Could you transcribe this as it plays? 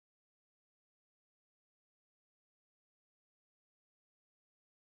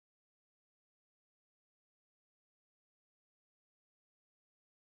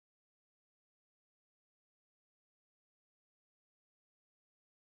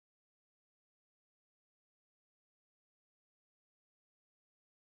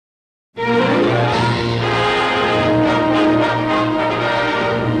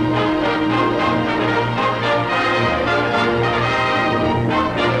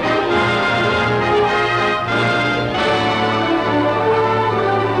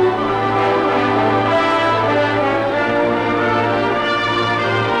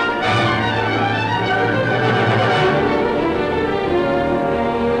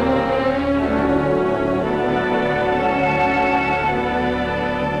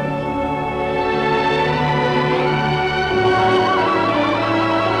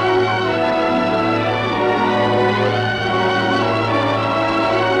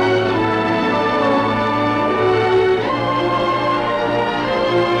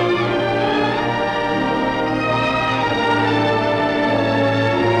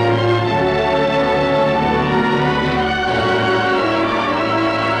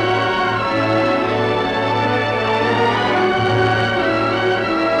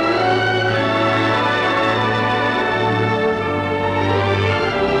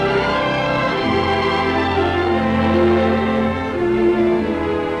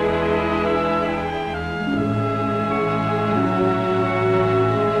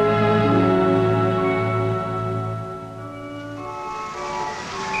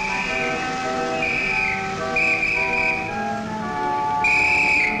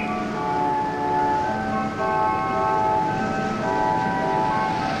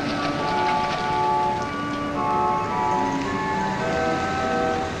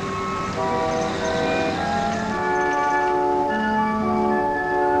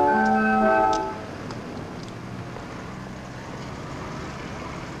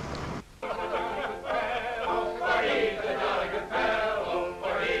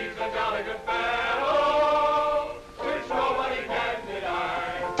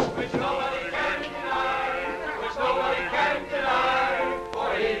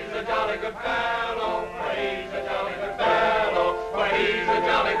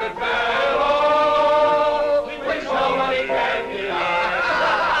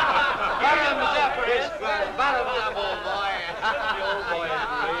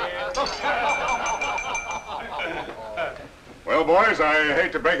Well, boys, I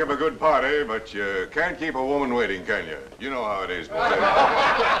hate to break up a good party, but you can't keep a woman waiting, can you? You know how it is, boys. You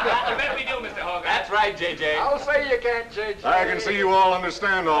bet we do, Mr. Hogarth. That's right, J.J. I'll say you can't, J.J. I can see you all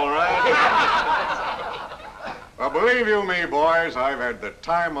understand, all right. Well, believe you me, boys, I've had the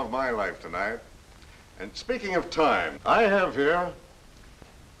time of my life tonight. And speaking of time, I have here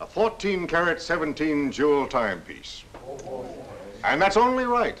a 14-carat, 17-jewel timepiece. And that's only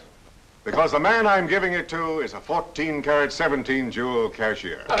right, because the man I'm giving it to is a 14-carat, 17-jewel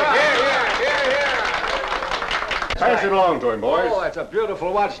cashier. Pass it along to him, boys. Oh, that's a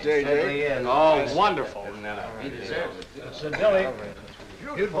beautiful watch, J.J. Oh, wonderful. He deserves it. So, Billy,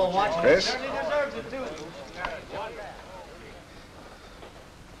 beautiful watch. Chris? He certainly deserves it, too.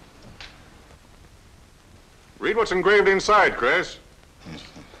 Read what's engraved inside, Chris.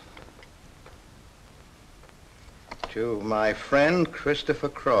 To my friend Christopher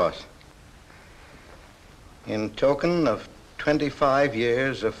Cross, in token of 25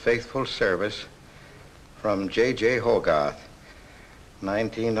 years of faithful service from J.J. Hogarth,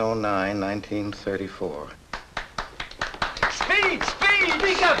 1909-1934. Speech!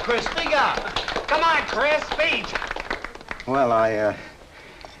 Speak up, Chris, speak up. Come on, Chris, speech. Well, I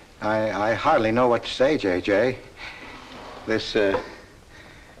hardly know what to say, J.J. This,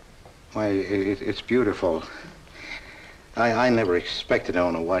 why, it's beautiful. I never expected to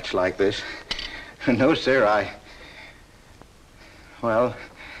own a watch like this. No, sir, well,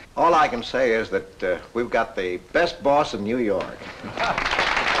 all I can say is that we've got the best boss in New York. For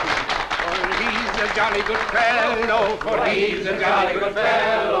he's a jolly good fellow, for he's a jolly good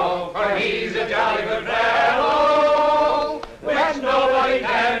fellow, for he's a jolly good fellow, which nobody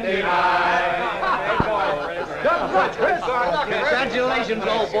can deny. Congratulations,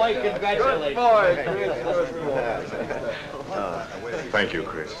 old boy, congratulations. Thank you,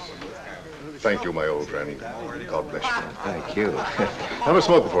 Chris. Thank you, my old friend. God bless you. Thank you. Have a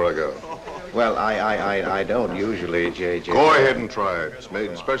smoke before I go. Well, I don't usually, J.J. Go ahead and try it. It's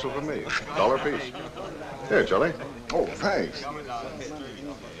made special for me. $1 a piece. Here, Charlie. Oh, thanks.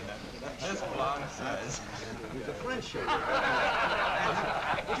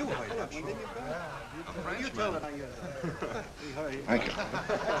 Thank you.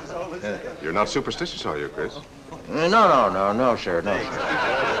 You're not superstitious, are you, Chris? No, sir, no.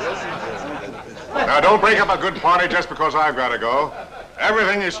 Now, don't break up a good party just because I've got to go.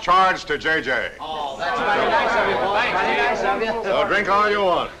 Everything is charged to J.J. Oh, that's very nice of you, boy. Very nice of you. So drink all you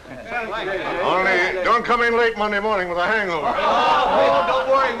want. Only don't come in late Monday morning with a hangover. Oh, don't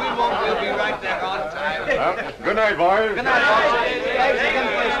worry, we won't. We'll be right there on time. Well, good night, boys. Good night, boys. Thanks again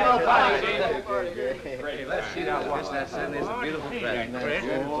for a small party. Let's see that watch. That certainly is a beautiful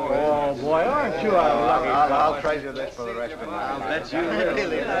present. Oh, boy, aren't you a lucky I'll treasure this for the rest of my life. I'll bet you will.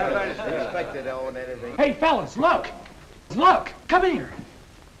 Really, I never expected to own anything. Hey, fellas, look! Look! Come here!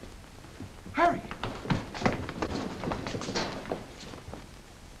 Hurry!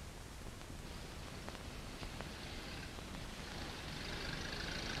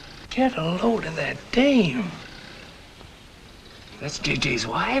 Get a load of that dame. That's JJ's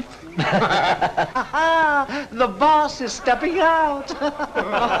wife? The boss is stepping out. Say,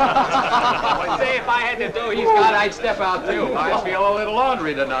 if I had to do he's got, I'd step out too. I feel a little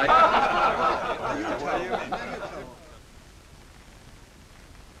laundry tonight.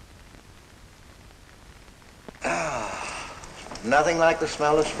 Nothing like the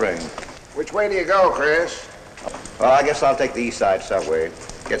smell of spring. Which way do you go, Chris? Well, I guess I'll take the East Side subway.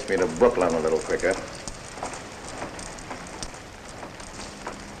 Gets me to Brooklyn a little quicker.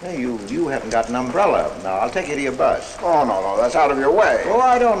 Hey, you haven't got an umbrella. Now, I'll take you to your bus. Oh, no, that's out of your way. Oh,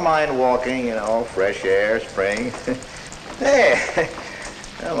 I don't mind walking, you know, fresh air, spring. Hey,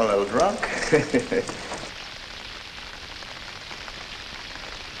 I'm a little drunk.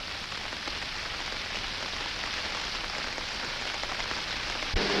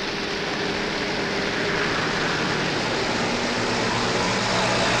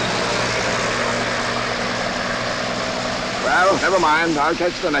 Well, never mind. I'll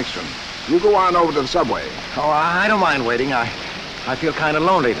catch the next one. You go on over to the subway. Oh, I don't mind waiting. I feel kind of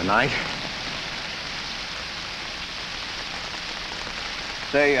lonely tonight.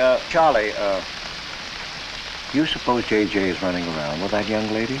 Say, Charlie, you suppose J.J. is running around with that young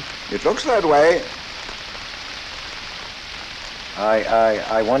lady? It looks that way.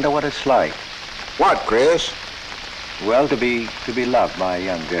 I wonder what it's like. What, Chris? Well, to be loved by a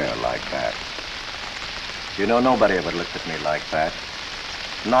young girl like that. You know, nobody ever looked at me like that.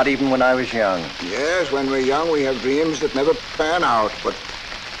 Not even when I was young. Yes, when we're young, we have dreams that never pan out, but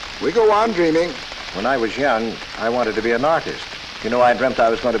we go on dreaming. When I was young, I wanted to be an artist. You know, I dreamt I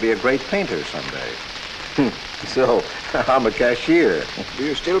was going to be a great painter someday. So, I'm a cashier. Do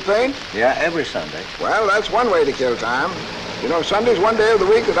you still paint? Yeah, every Sunday. Well, that's one way to kill time. You know, Sunday's one day of the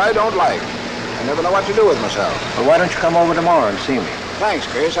week that I don't like. I never know what to do with myself. Well, why don't you come over tomorrow and see me? Thanks,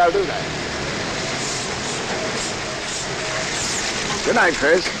 Chris. I'll do that. Good night,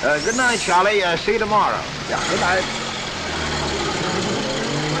 Chris. Good night, Charlie. See you tomorrow. Yeah, good night.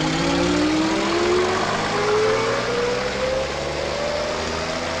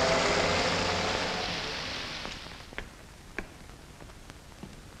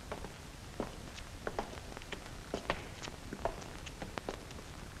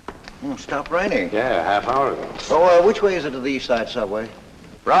 Stopped raining. Yeah, half hour ago. So, which way is it to the East Side Subway?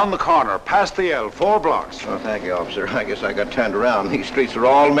 Round the corner, past the L, 4 blocks. Oh, thank you, officer. I guess I got turned around. These streets are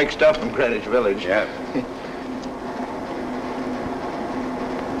all mixed up in Greenwich Village. Yeah.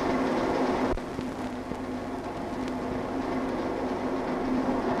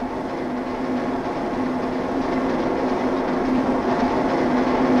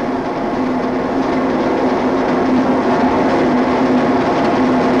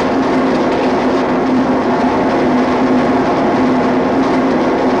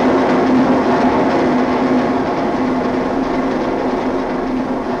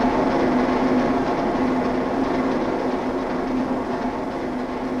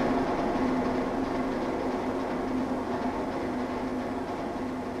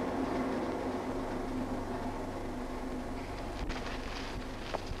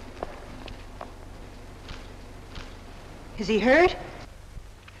 Is he hurt?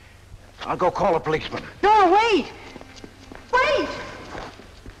 I'll go call a policeman. No, wait! Wait!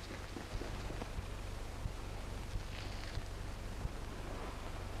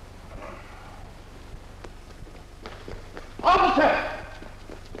 Officer!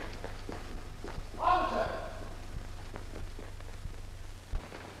 Officer!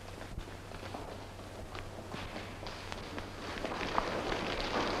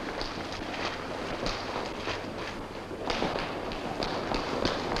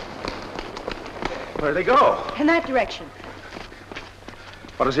 Where'd they go? In that direction.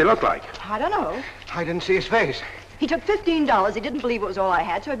 What does he look like? I don't know. I didn't see his face. He took $15. He didn't believe it was all I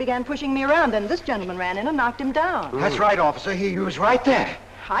had, so he began pushing me around. Then this gentleman ran in and knocked him down. That's right, officer. He was right there.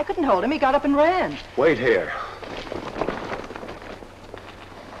 I couldn't hold him. He got up and ran. Wait here.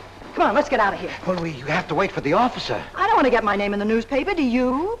 Come on, let's get out of here. Well, you have to wait for the officer. I don't want to get my name in the newspaper, do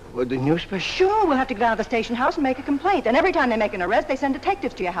you? Well, the newspaper? Sure, we'll have to go down to the station house and make a complaint. And every time they make an arrest, they send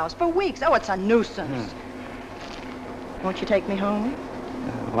detectives to your house for weeks. Oh, it's a nuisance. Won't you take me home?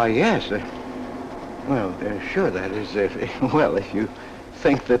 Why, yes. Sure, that is, if you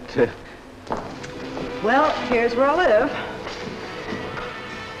think that... Well, here's where I live.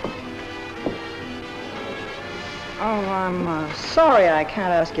 Oh, I'm sorry I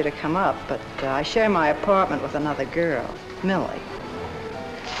can't ask you to come up, but I share my apartment with another girl, Millie.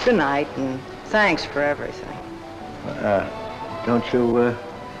 Good night, and thanks for everything. Don't you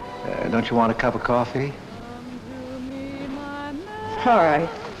want a cup of coffee? All right.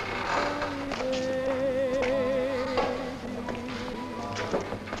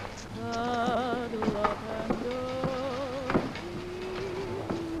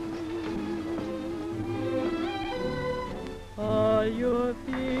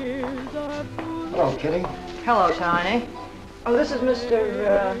 Hello, Kitty. Hello, Tiny. Oh, this is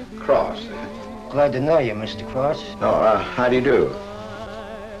Mr. Cross. Glad to know you, Mr. Cross. Oh, how do you do?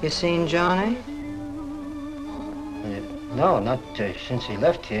 You seen Johnny? No, not since he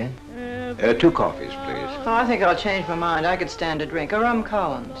left here. 2 coffees, please. Oh, I think I'll change my mind. I could stand a drink. A rum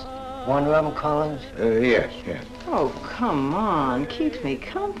Collins. One rum Collins? Yes. Oh, come on. Keeps me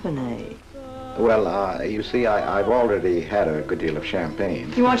company. Well, you see, I've already had a good deal of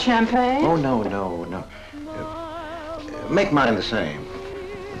champagne. You want champagne? Oh, no. Make mine the same.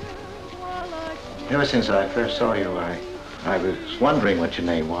 Ever since I first saw you, I was wondering what your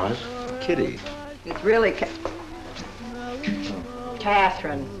name was. Kitty. It's really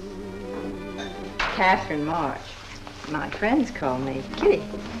Catherine. Catherine March. My friends call me Kitty.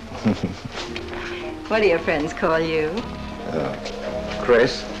 What do your friends call you?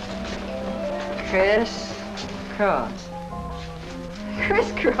 Chris. Chris Cross.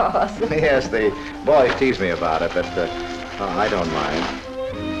 Chris Cross. Yes, the boys tease me about it, but I don't mind.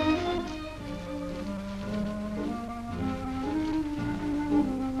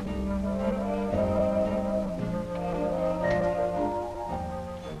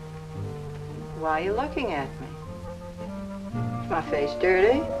 Why are you looking at me? Is my face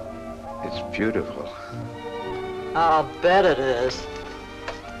dirty? It's beautiful. I'll bet it is.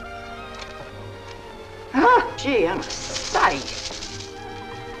 Ah, gee, I'm a sight.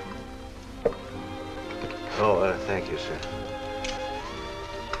 Oh, thank you, sir.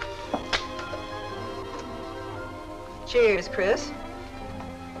 Cheers, Chris.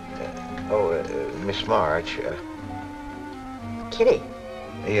 Miss March. Kitty.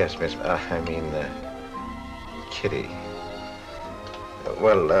 Yes, Miss. Kitty.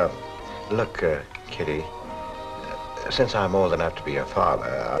 Look, Kitty. Since I'm old enough to be a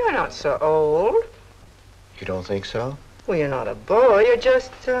father. You're not so old. You don't think so? Well, you're not a boy. You're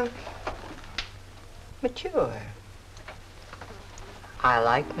just mature. I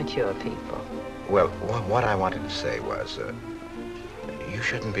like mature people. Well, what I wanted to say was, you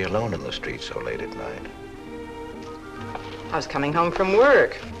shouldn't be alone in the street so late at night. I was coming home from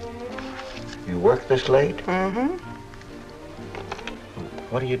work. You work this late? Mm-hmm.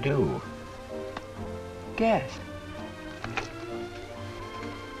 What do you do? Guess.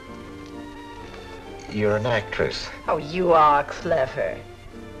 You're an actress. Oh, you are clever.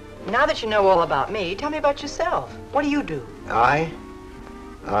 Now that you know all about me, tell me about yourself. What do you do?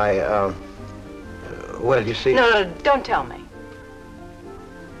 Well, you see... No, don't tell me.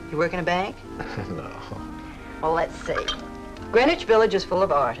 You work in a bank? No. Well, let's see. Greenwich Village is full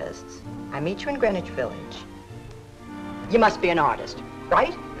of artists. I meet you in Greenwich Village. You must be an artist,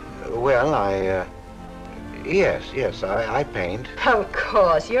 right? Well, yes, I paint. Of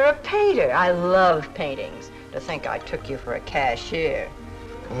course, you're a painter. I love paintings. To think I took you for a cashier.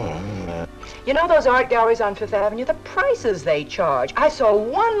 You know those art galleries on Fifth Avenue? The prices they charge. I saw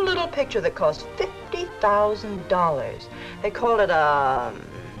one little picture that cost $50,000. They called it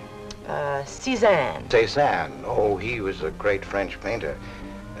Cézanne. Cézanne. Oh, he was a great French painter.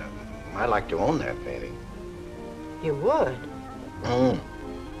 I'd like to own that painting. You would?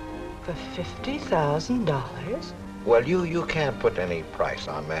 For $50,000? Well, you can't put any price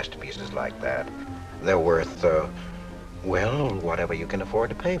on masterpieces like that. They're worth, whatever you can afford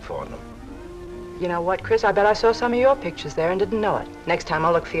to pay for them. You know what, Chris? I bet I saw some of your pictures there and didn't know it. Next time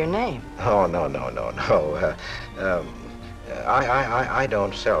I'll look for your name. Oh, no. I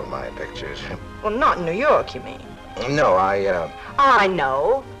don't sell my pictures. Well, not in New York, you mean? No, I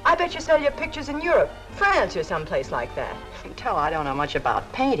know. I bet you sell your pictures in Europe, France, or someplace like that. You can tell I don't know much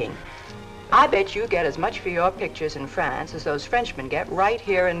about painting. I bet you get as much for your pictures in France as those Frenchmen get right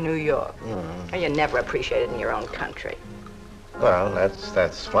here in New York. And you're never appreciated in your own country. Well,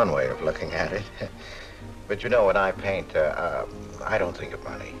 that's one way of looking at it. But you know, when I paint, I don't think of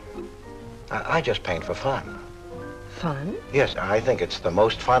money. I just paint for fun. Fun? Yes, I think it's the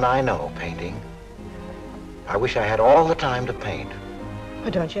most fun I know, painting. I wish I had all the time to paint.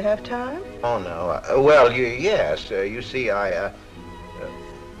 Well, don't you have time? Oh, no. Yes. You see, you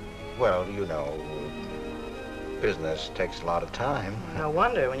know, business takes a lot of time. No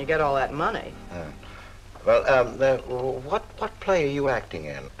wonder when you get all that money. What play are you acting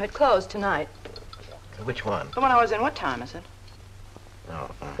in? It closed tonight. Which one? The one I was in. What time is it? Oh.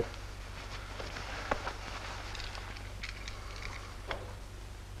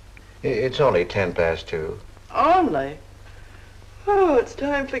 It's only 2:10. Only? Oh, it's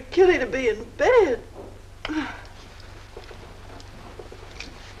time for Kitty to be in bed.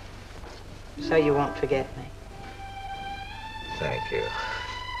 So you won't forget me. Thank you.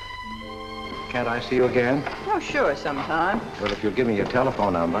 Can't I see you again? Oh, sure, sometime. Well, if you'll give me your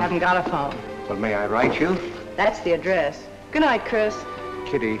telephone number. Haven't got a phone. Well, may I write you? That's the address. Good night, Chris.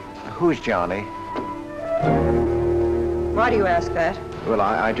 Kitty, who's Johnny? Why do you ask that? Well,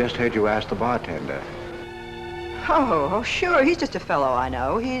 I just heard you ask the bartender. Oh, sure. He's just a fellow I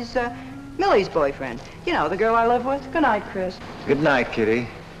know. He's Millie's boyfriend. You know, the girl I live with. Good night, Chris. Good night, Kitty.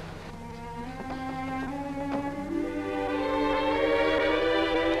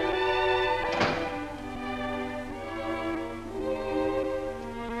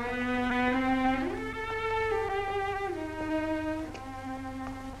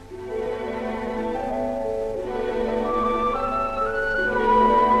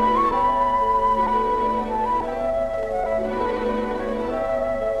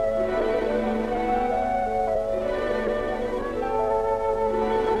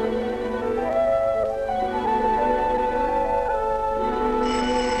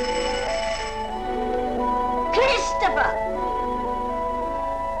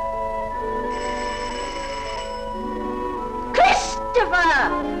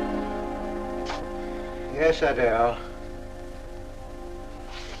 Yes, Adele.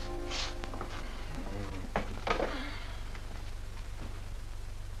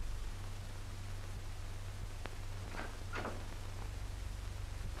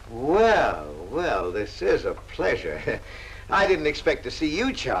 Well, this is a pleasure. I didn't expect to see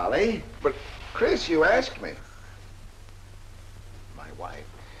you, Charlie. But, Chris, you asked me. My wife.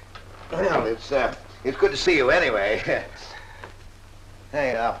 Well, it's It's good to see you anyway.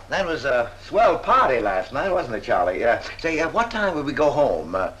 Hey, that was a swell party last night, wasn't it, Charlie? Say, what time would we go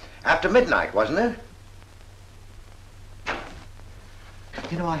home? After midnight, wasn't it?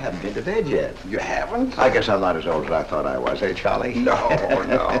 You know, I haven't been to bed yet. You haven't? I guess I'm not as old as I thought I was, eh, Charlie? No,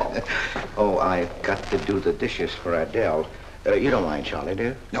 no. Oh, I've got to do the dishes for Adele. You don't mind, Charlie, do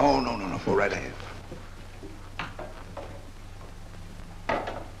you? No. Go right ahead.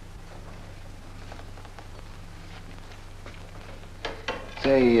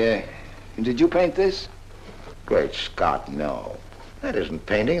 Say, did you paint this? Great Scott, no. That isn't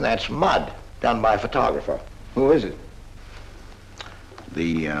painting, that's mud, done by a photographer. Who is it?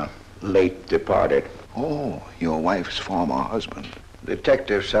 The late departed Oh, your wife's former husband.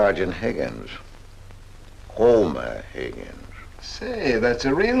 Detective Sergeant Higgins. Homer Higgins. Say, that's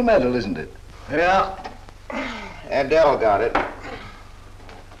a real medal, isn't it? Yeah. Adele got it.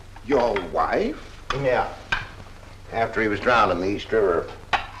 Your wife? Yeah. After he was drowned in the East River.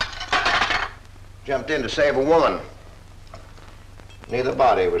 Jumped in to save a woman. Neither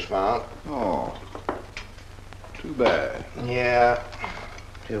body was found. Oh, too bad. Yeah,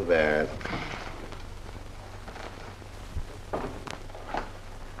 too bad.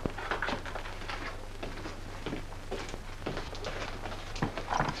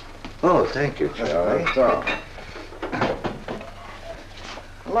 Oh, thank you, Charlie. That's all.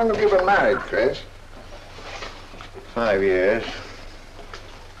 How long have you been married, Chris? 5 years.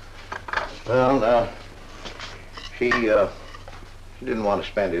 Well, she didn't want to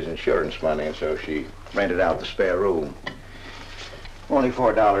spend his insurance money, and so she rented out the spare room. Only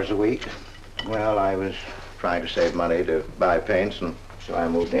 $4 a week. Well, I was trying to save money to buy paints, and so I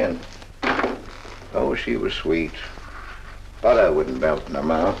moved in. Oh, she was sweet. Butter wouldn't melt in her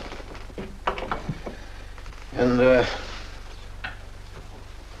mouth. And,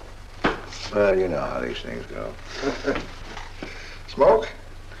 well, you know how these things go. Smoke?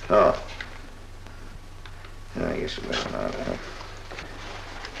 Oh. I guess it better not, huh?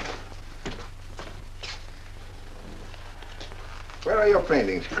 Where are your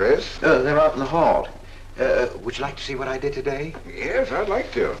paintings, Chris? They're out in the hall. Would you like to see what I did today? Yes, I'd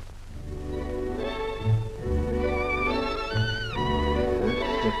like to.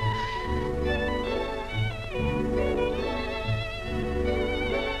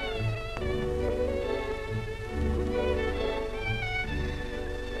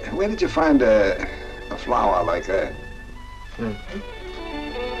 Where did you find a flower like that?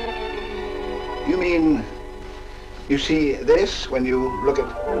 You mean you see this when you look at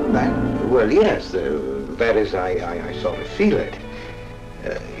that? Well, yes. That is, I sort of feel it.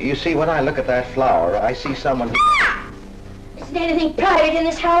 You see, when I look at that flower, I see someone... Isn't anything private in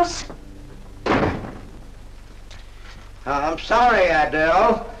this house? I'm sorry,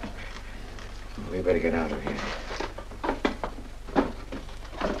 Adele. We better get out of here.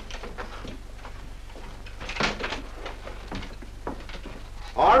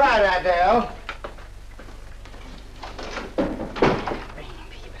 All right, Adele.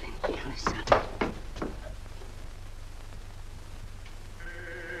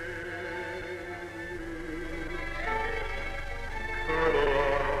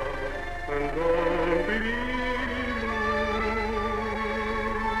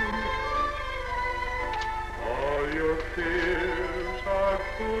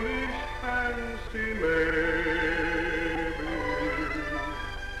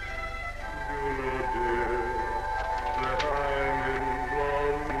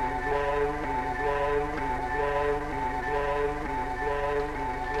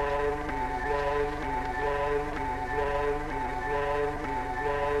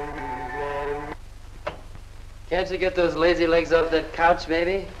 Can't you get those lazy legs off that couch,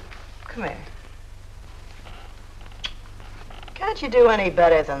 baby? Come here. Can't you do any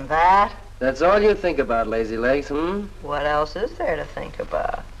better than that? That's all you think about, lazy legs, hmm? What else is there to think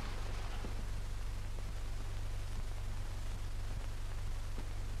about?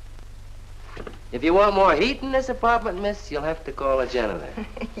 If you want more heat in this apartment, miss, you'll have to call a janitor.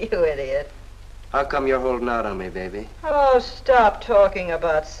 You idiot. How come you're holding out on me, baby? Oh, stop talking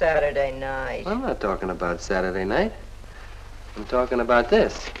about Saturday night. I'm not talking about Saturday night. I'm talking about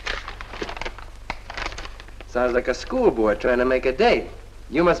this. Sounds like a schoolboy trying to make a date.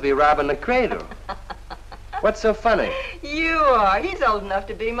 You must be robbing the cradle. What's so funny? You are. He's old enough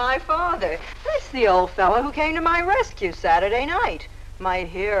to be my father. That's the old fellow who came to my rescue Saturday night. My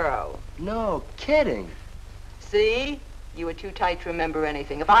hero. No kidding. See? You were too tight to remember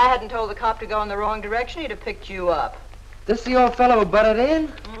anything. If I hadn't told the cop to go in the wrong direction, he'd have picked you up. This the old fellow who butted in?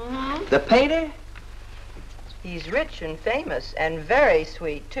 Mm-hmm. The painter? He's rich and famous and very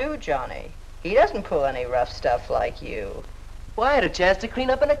sweet, too, Johnny. He doesn't pull any rough stuff like you. Well, I had a chance to clean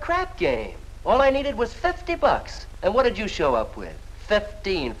up in a crap game. All I needed was $50. And what did you show up with?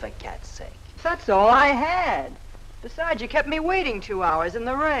 15, for cat's sake. That's all I had. Besides, you kept me waiting 2 hours in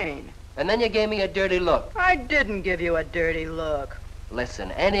the rain. And then you gave me a dirty look. I didn't give you a dirty look.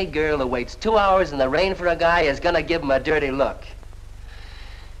 Listen, any girl who waits 2 hours in the rain for a guy is gonna give him a dirty look.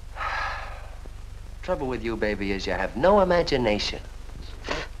 Trouble with you, baby, is you have no imagination.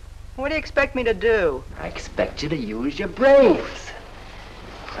 What do you expect me to do? I expect you to use your brains.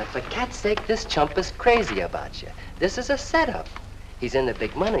 But for cat's sake, this chump is crazy about you. This is a setup. He's in the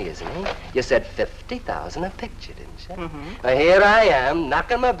big money, isn't he? You said 50,000 a picture, didn't you? Mm-hmm. Well, here I am,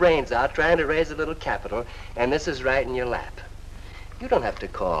 knocking my brains out, trying to raise a little capital, and this is right in your lap. You don't have to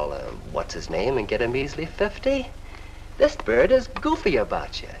call, what's his name, and get a measly 50. This bird is goofy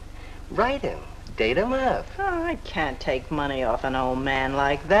about you. Write him. Date him up. Oh, I can't take money off an old man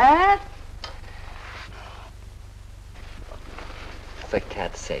like that. For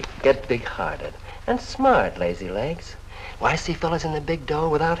cat's sake, get big-hearted and smart, lazy legs. Why, I see fellas in the big dough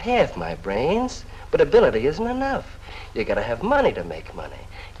without half my brains, but ability isn't enough. You gotta have money to make money.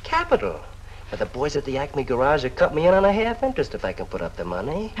 Capital. But the boys at the Acme garage will cut me in on a half interest if I can put up the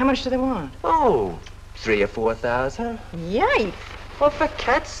money. How much do they want? Oh, 3,000 or 4,000. Yikes. Well, for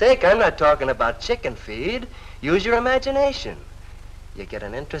cat's sake, I'm not talking about chicken feed. Use your imagination. You get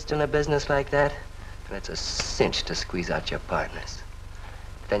an interest in a business like that, and it's a cinch to squeeze out your partners.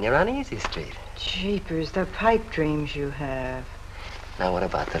 Then you're on easy street. Jeepers, the pipe dreams you have. Now, what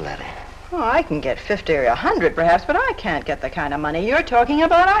about the letter? Oh, I can get 50 or 100 perhaps, but I can't get the kind of money you're talking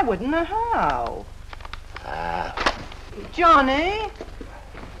about. I wouldn't know how. Johnny?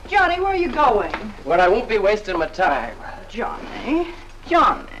 Johnny, where are you going? Well, I won't be wasting my time. Johnny?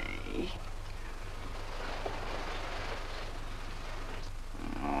 Johnny?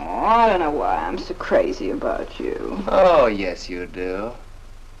 Oh, I don't know why I'm so crazy about you. Oh, yes, you do.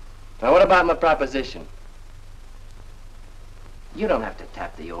 Now, what about my proposition? You don't have to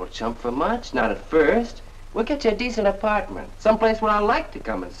tap the old chump for much, not at first. We'll get you a decent apartment, someplace where I like to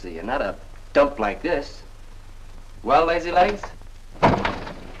come and see you, not a dump like this. Well, lazy legs?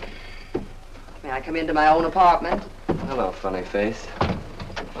 May I come into my own apartment? Hello, funny face.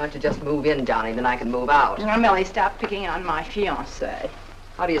 Why don't you just move in, Johnny, then I can move out. Now, Millie, stop picking on my fiancée.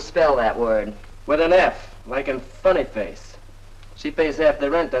 How do you spell that word? With an F, like in funny face. She pays half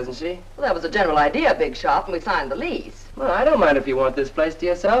the rent, doesn't she? Well, that was the general idea, big shop, and we signed the lease. Well, I don't mind if you want this place to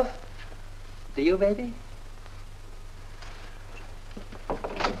yourself. Do you, baby?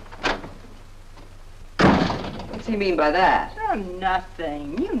 What's he mean by that? Oh,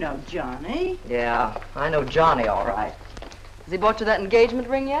 nothing. You know Johnny. Yeah, I know Johnny all right. Has he bought you that engagement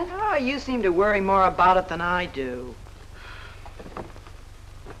ring yet? Oh, you seem to worry more about it than I do.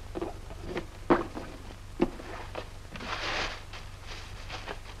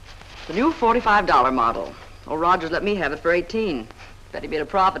 The new $45 model. Old Rogers let me have it for 18. Bet he made a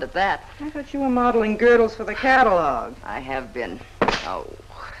profit at that. I thought you were modeling girdles for the catalog. I have been. Oh.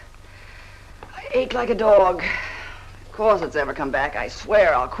 I ache like a dog. If corsets ever come back, I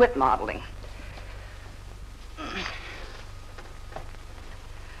swear I'll quit modeling.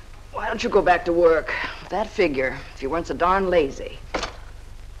 Why don't you go back to work? With that figure, if you weren't so darn lazy.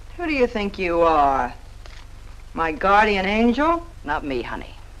 Who do you think you are? My guardian angel? Not me,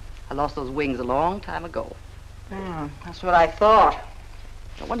 honey. I lost those wings a long time ago. That's what I thought.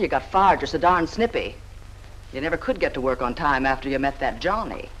 No wonder you got fired. You're so darn snippy. You never could get to work on time after you met that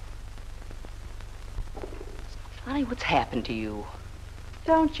Johnny. Honey, what's happened to you?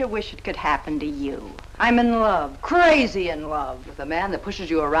 Don't you wish it could happen to you? I'm in love, crazy in love. With a man that pushes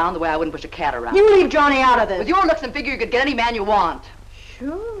you around the way I wouldn't push a cat around. You leave Johnny out of this. With your looks and figure, you could get any man you want.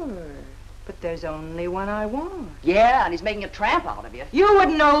 Sure. But there's only one I want. Yeah, and he's making a tramp out of you. You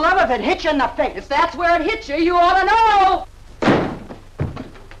wouldn't know love if it hit you in the face. If that's where it hit you, you ought to know.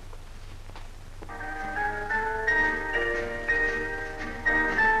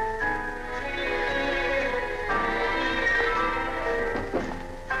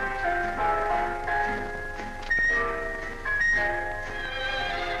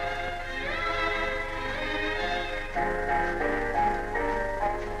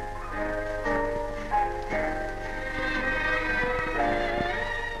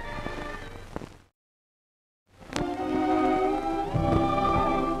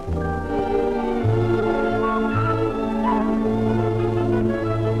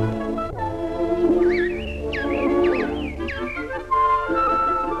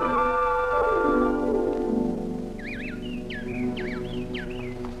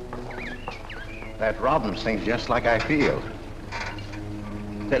 That robin sings just like I feel.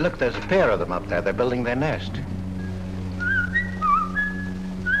 Look, there's a pair of them up there. They're building their nest.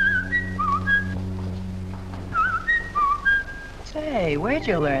 Say, where'd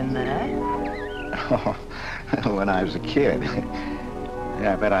you learn that? Oh, when I was a kid.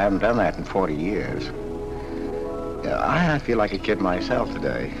 Yeah, I bet I haven't done that in 40 years. Yeah, I feel like a kid myself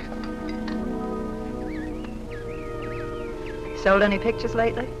today. Sold any pictures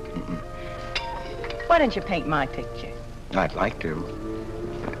lately? Mm-mm. Why don't you paint my picture? I'd like to.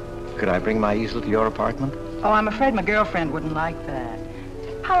 Could I bring my easel to your apartment? Oh, I'm afraid my girlfriend wouldn't like that.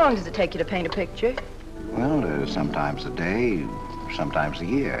 How long does it take you to paint a picture? Well, sometimes a day, sometimes a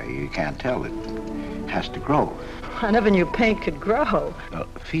year. You can't tell. It has to grow. I never knew paint could grow.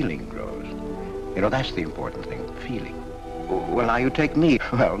 Feeling grows. You know, that's the important thing, feeling. Well, now you take me.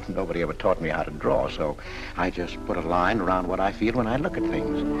 Well, nobody ever taught me how to draw, so I just put a line around what I feel when I look at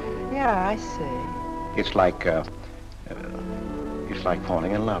things. Yeah, I see. It's like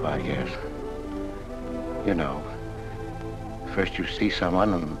falling in love, I guess. You know, first you see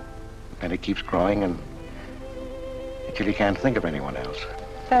someone, and then it keeps growing, and until you can't think of anyone else.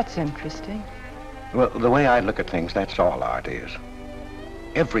 That's interesting. Well, the way I look at things, that's all art is.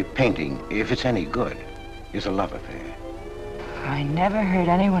 Every painting, if it's any good, is a love affair. I never heard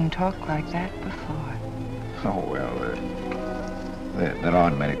anyone talk like that before. Oh, well, there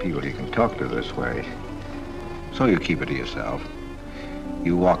aren't many people you can talk to this way. So you keep it to yourself.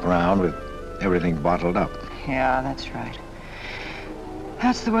 You walk around with everything bottled up. Yeah, that's right.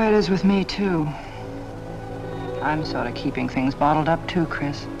 That's the way it is with me, too. I'm sort of keeping things bottled up, too,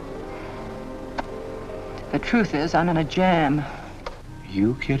 Chris. The truth is, I'm in a jam.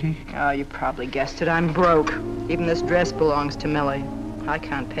 You, Kitty? Oh, you probably guessed it. I'm broke. Even this dress belongs to Millie. I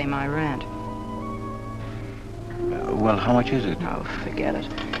can't pay my rent. Well, how much is it? Oh, forget it.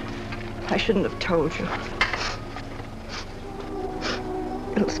 I shouldn't have told you.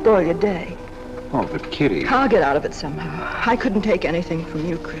 It'll spoil your day. Oh, but Kitty... I'll get out of it somehow. I couldn't take anything from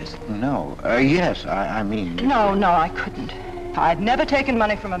you, Chris. No. Yes, I mean... No, I couldn't. I've never taken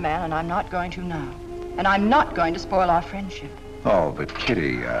money from a man, and I'm not going to now. And I'm not going to spoil our friendship. Oh, but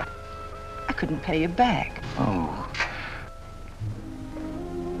Kitty, I couldn't pay you back. Oh.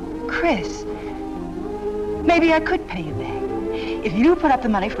 Chris, maybe I could pay you back. If you put up the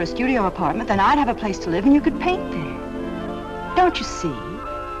money for a studio apartment, then I'd have a place to live and you could paint there. Don't you see?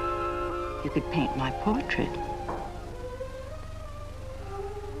 You could paint my portrait.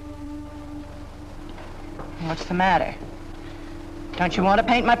 What's the matter? Don't you want to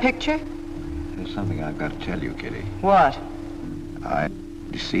paint my picture? There's something I've got to tell you, Kitty. What? I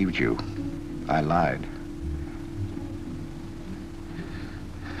deceived you. I lied.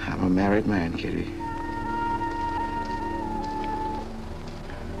 I'm a married man, Kitty.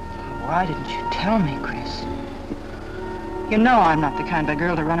 Why didn't you tell me, Chris? You know I'm not the kind of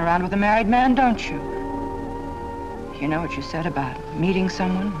girl to run around with a married man, don't you? You know what you said about meeting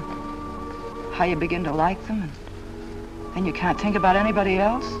someone, how you begin to like them, and then you can't think about anybody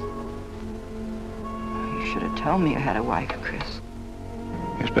else? You should have told me you had a wife, Chris.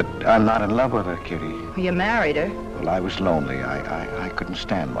 Yes, but I'm not in love with her, Kitty. You married her. Well, I was lonely. I couldn't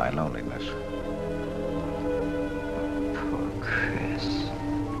stand my loneliness. Poor Chris.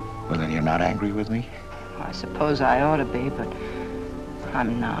 Well, then you're not angry with me? I suppose I ought to be, but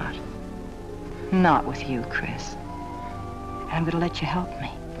I'm not. Not with you, Chris. And I'm going to let you help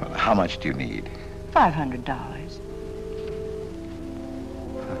me. Well, how much do you need? $500.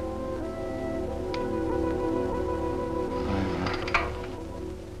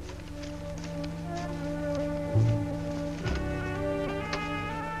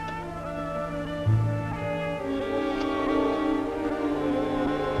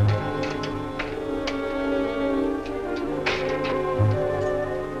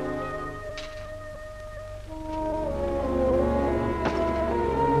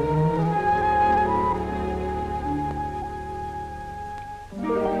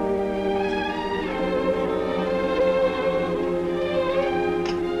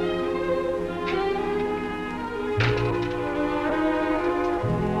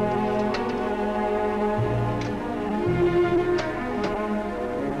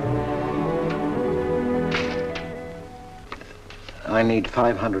 I need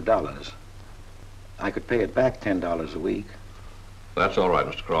 $500. I could pay it back $10 a week. That's all right,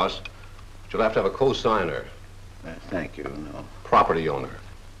 Mr. Cross. But you'll have to have a co-signer. Thank you, no. Property owner.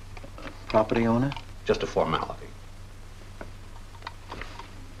 Property owner? Just a formality.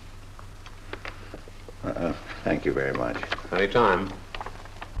 Thank you very much. Anytime.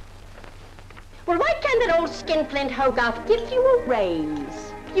 Well, why can't that old skinflint Hogarth give you a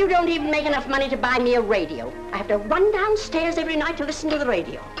raise? You don't even make enough money to buy me a radio. I have to run downstairs every night to listen to the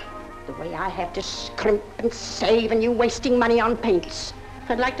radio. The way I have to scrimp and save and you wasting money on paints.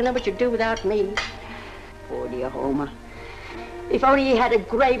 I'd like to know what you'd do without me. Poor dear Homer. If only he had a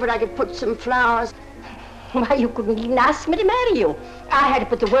grave where I could put some flowers. Why, you couldn't even ask me to marry you. I had to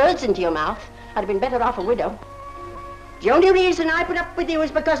put the words into your mouth. I'd have been better off a widow. The only reason I put up with you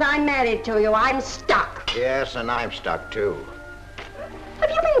is because I'm married to you. I'm stuck. Yes, and I'm stuck, too. Have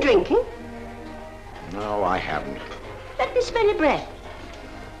you been drinking? No, I haven't. Let me smell your breath.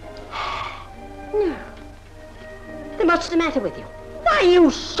 No. Then what's the matter with you? Why are you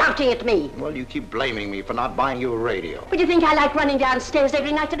shouting at me? Well, you keep blaming me for not buying you a radio. But you think I like running downstairs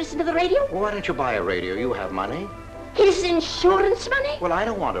every night to listen to the radio? Well, why don't you buy a radio? You have money. His insurance money? Well, I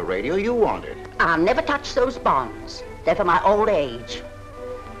don't want a radio. You want it. I'll never touch those bonds. They're for my old age.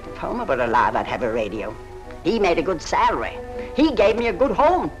 If Homer were alive, I'd have a radio. He made a good salary. He gave me a good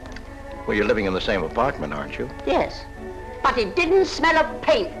home. Well, you're living in the same apartment, aren't you? Yes. But it didn't smell of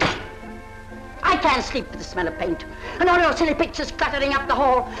paint. I can't sleep with the smell of paint. And all your silly pictures cluttering up the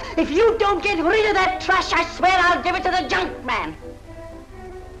hall. If you don't get rid of that trash, I swear I'll give it to the junk man.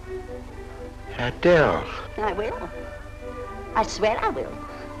 Adele. I will. I swear I will.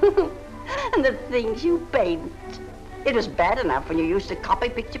 And the things you paint. It was bad enough when you used to copy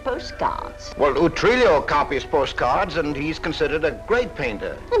picture postcards. Well, Utrillo copies postcards, and he's considered a great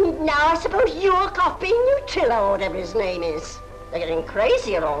painter. And now I suppose you're copying Utrillo, or whatever his name is. They're getting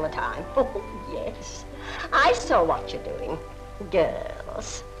crazier all the time. Oh, yes. I saw what you're doing.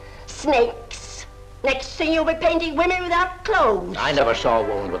 Girls. Snakes. Next thing you'll be painting women without clothes. I never saw a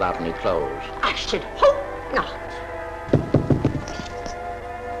woman without any clothes. I should hope not.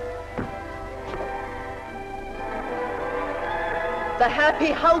 The happy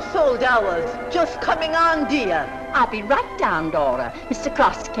household hours. Just coming on, dear. I'll be right down, Dora. Mr.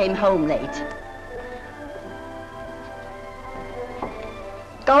 Cross came home late.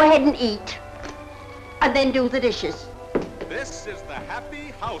 Go ahead and eat. And then do the dishes. This is the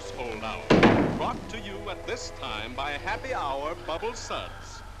Happy Household Hour, brought to you at this time by Happy Hour Bubble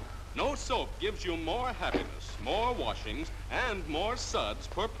Suds. No soap gives you more happiness, more washings, and more suds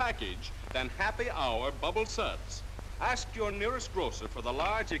per package than Happy Hour Bubble Suds. Ask your nearest grocer for the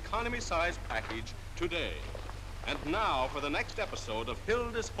large economy-size package today. And now for the next episode of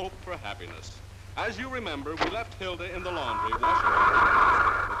Hilda's Hope for Happiness. As you remember, we left Hilda in the laundry washing her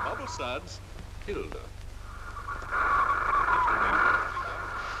hands. With Bubble Suds, Hilda.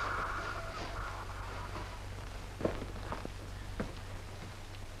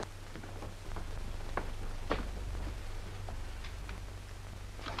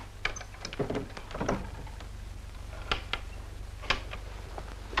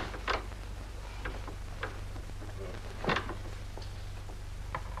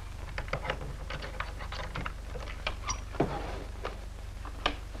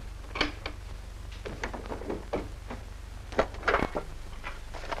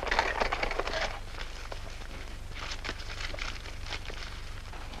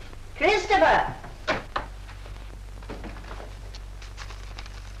 Christopher!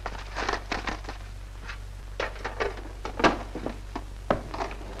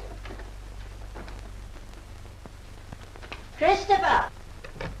 Christopher!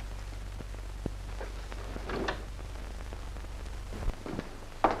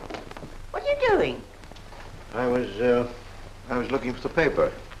 What are you doing? I was looking for the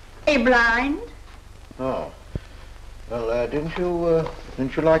paper. Are you blind? Oh. Well, didn't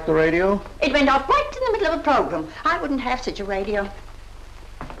you like the radio? It went off right in the middle of a program. I wouldn't have such a radio.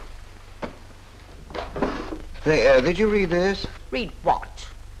 Hey, did you read this? Read what?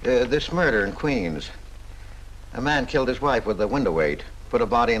 This murder in Queens. A man killed his wife with a window weight, put a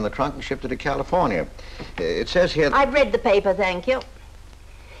body in the trunk and shipped it to California. It says here... I've read the paper, thank you.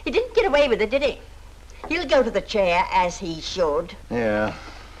 He didn't get away with it, did he? He'll go to the chair, as he should. Yeah.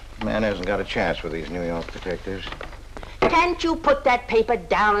 Man hasn't got a chance with these New York detectives. Can't you put that paper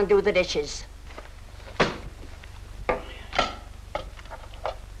down and do the dishes?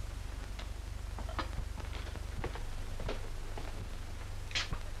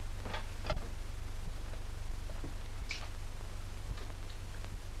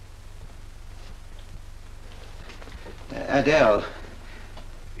 Adele,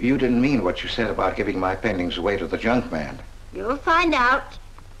 you didn't mean what you said about giving my paintings away to the junk man. You'll find out.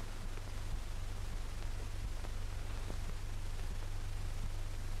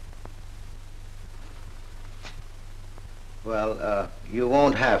 Well, you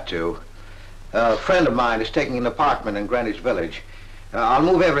won't have to. A friend of mine is taking an apartment in Greenwich Village. I'll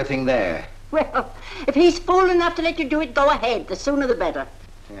move everything there. Well, if he's fool enough to let you do it, go ahead. The sooner the better.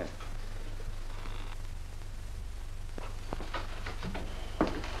 Yeah.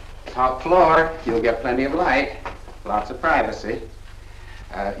 Top floor, you'll get plenty of light, lots of privacy.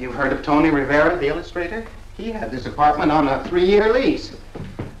 You've heard of Tony Rivera, the illustrator? He had this apartment on a 3-year lease.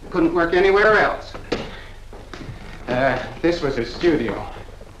 Couldn't work anywhere else. This was his studio.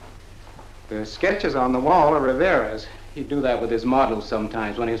 The sketches on the wall are Rivera's. He'd do that with his models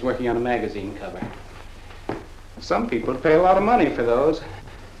sometimes when he was working on a magazine cover. Some people pay a lot of money for those.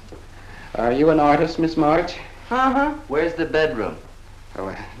 Are you an artist, Miss March? Uh-huh. Where's the bedroom?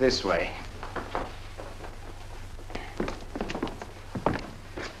 Oh, this way.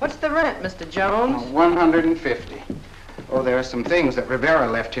 What's the rent, Mr. Jones? $150. Oh, there are some things that Rivera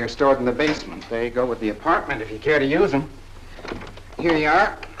left here stored in the basement. They go with the apartment if you care to use them. Here you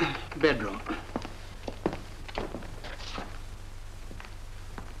are. Bedroom.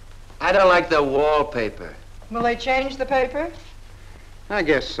 I don't like the wallpaper. Will they change the paper? I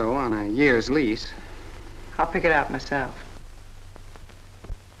guess so, on a year's lease. I'll pick it out myself.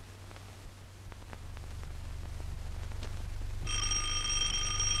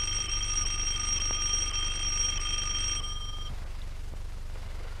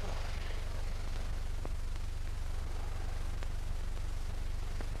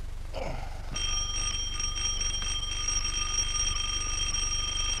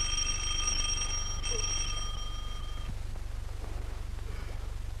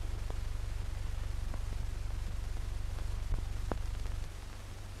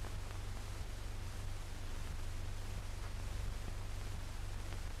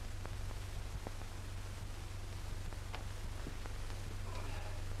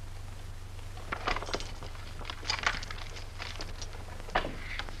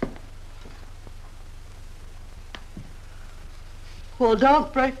 Well,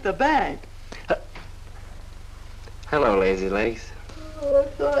 don't break the bank. Hello, Lazy Legs. Oh, I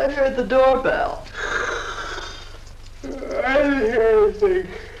thought I heard the doorbell. I didn't hear anything.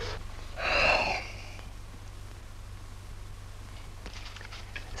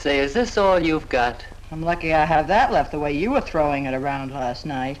 Say, is this all you've got? I'm lucky I have that left the way you were throwing it around last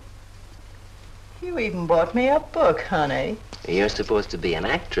night. You even bought me a book, honey. You're supposed to be an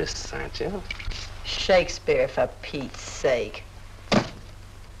actress, aren't you? Shakespeare, for Pete's sake.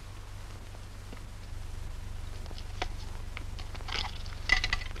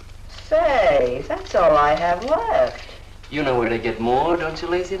 Say, that's all I have left. You know where to get more, don't you,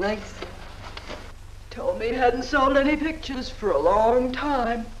 Lazy Legs? Told me he hadn't sold any pictures for a long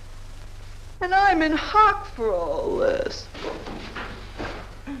time. And I'm in hock for all this.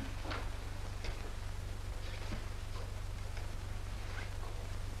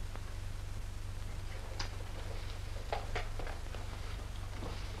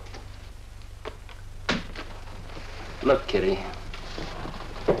 Look, Kitty.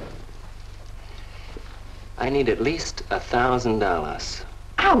 I need at least $1,000.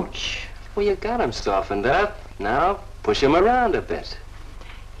 Ouch! Well, you got him softened up. Now, push him around a bit.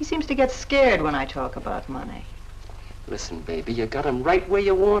 He seems to get scared when I talk about money. Listen, baby, you got him right where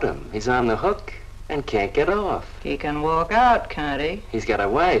you want him. He's on the hook and can't get off. He can walk out, can't he? He's got a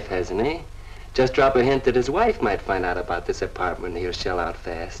wife, hasn't he? Just drop a hint that his wife might find out about this apartment and he'll shell out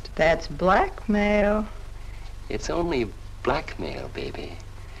fast. That's blackmail. It's only blackmail, baby,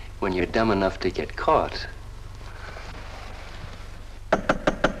 when you're dumb enough to get caught.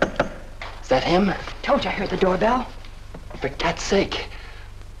 Is that him? Told you I heard the doorbell. For God's sake,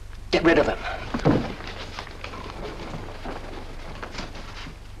 get rid of him.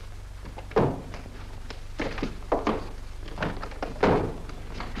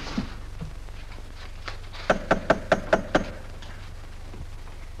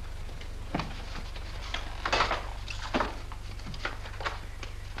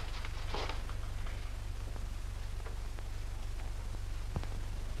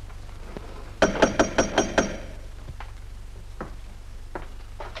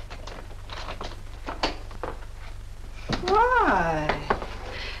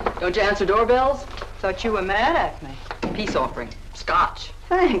 Don't you answer doorbells? Thought you were mad at me. Peace offering. Scotch.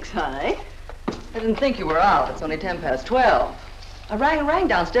 Thanks, honey. I didn't think you were out. It's only 12:10. I rang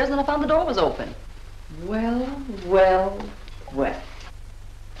downstairs and then I found the door was open. Well.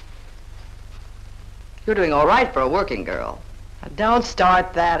 You're doing all right for a working girl. Now, don't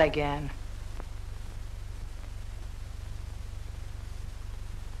start that again.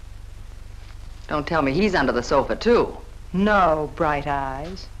 Don't tell me he's under the sofa, too. No, Bright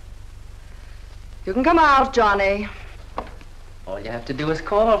Eyes. You can come out, Johnny. All you have to do is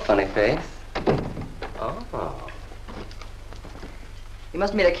call, funny face. Oh. You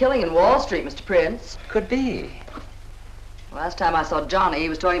must have made a killing in Wall Street, Mr. Prince. Could be. Last time I saw Johnny, he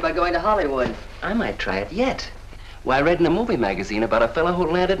was talking about going to Hollywood. I might try it yet. Why, I read in a movie magazine about a fellow who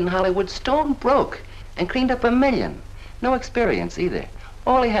landed in Hollywood stone broke and cleaned up $1 million. No experience either.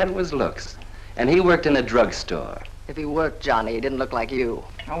 All he had was looks. And he worked in a drugstore. If he worked, Johnny, he didn't look like you.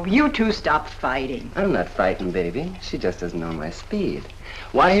 Oh, you two stop fighting. I'm not frightened, baby. She just doesn't know my speed.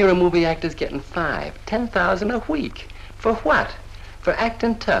 Why, here are movie actors getting $5,000, $10,000 a week. For what? For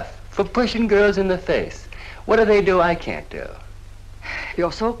acting tough. For pushing girls in the face. What do they do I can't do? If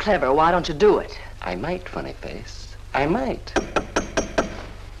you're so clever, why don't you do it? I might, funny face. I might.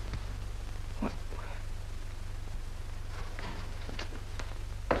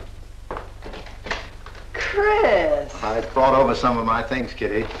 Chris! I brought over some of my things,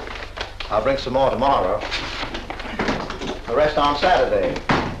 Kitty. I'll bring some more tomorrow. The rest on Saturday.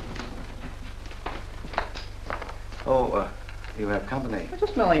 Oh, you have company.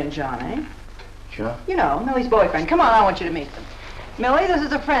 Just Millie and Johnny. Sure. You know, Millie's boyfriend. Come on, I want you to meet them. Millie, this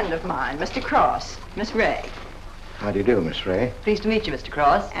is a friend of mine, Mr. Cross, Miss Ray. How do you do, Miss Ray? Pleased to meet you, Mr.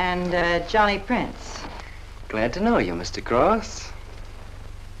 Cross. And Johnny Prince. Glad to know you, Mr. Cross.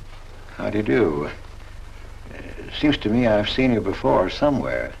 How do you do? Seems to me I've seen you before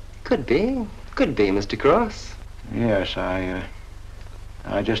somewhere. Could be. Could be, Mr. Cross. Yes, I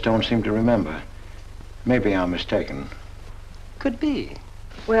just don't seem to remember. Maybe I'm mistaken. Could be.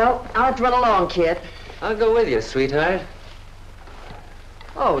 Well, I'll have to run along, kid. I'll go with you, sweetheart.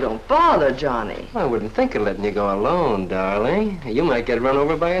 Oh, don't bother, Johnny. I wouldn't think of letting you go alone, darling. You might get run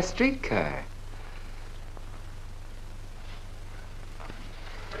over by a streetcar.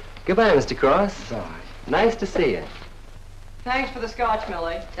 Goodbye, Mr. Cross. Bye. Nice to see you. Thanks for the scotch,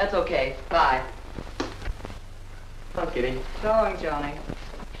 Millie. That's okay. Bye. Come on, Kitty. So long, Johnny.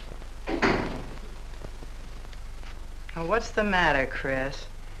 Now, what's the matter, Chris?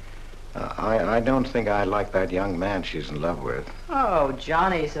 I don't think I like that young man she's in love with. Oh,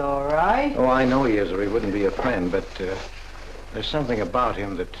 Johnny's all right. Oh, I know he is, or he wouldn't be a friend, but there's something about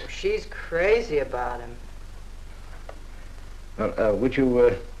him that... She's crazy about him. Would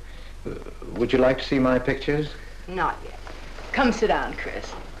you like to see my pictures? Not yet. Come sit down,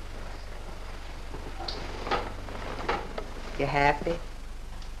 Chris. You happy?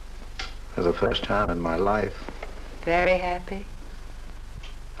 For the first time in my life. Very happy?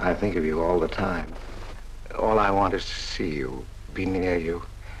 I think of you all the time. All I want is to see you, be near you.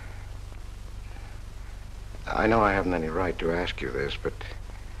 I know I haven't any right to ask you this, but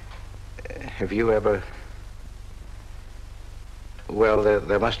have you ever... Well,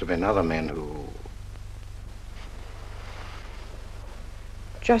 there must have been other men who...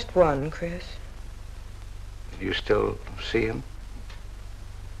 Just one, Chris. You still see him?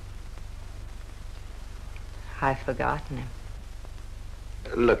 I've forgotten him.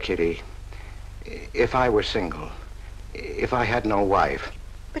 Look, Kitty, if I were single, if I had no wife...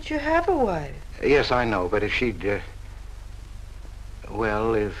 But you have a wife. Yes, I know, but if she'd...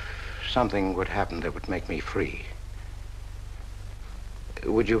 well, if something would happen that would make me free...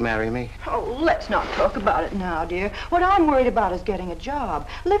 Would you marry me? Oh, let's not talk about it now, dear. What I'm worried about is getting a job.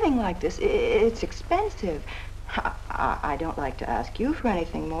 Living like this, it's expensive. I don't like to ask you for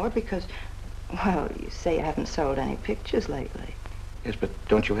anything more because, well, you say you haven't sold any pictures lately. Yes, but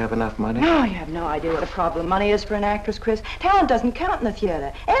don't you have enough money? No, you have no idea what a problem money is for an actress, Chris. Talent doesn't count in the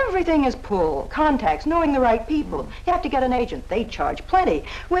theater. Everything is pull, contacts, knowing the right people. You have to get an agent. They charge plenty.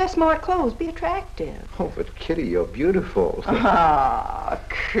 Wear smart clothes. Be attractive. Oh, but Kitty, you're beautiful. Oh,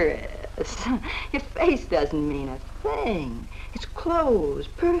 Chris. Your face doesn't mean a thing. It's clothes,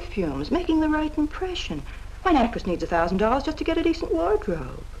 perfumes, making the right impression. Why, an actress needs $1,000 just to get a decent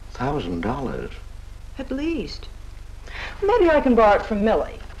wardrobe. $1,000? At least. Maybe I can borrow it from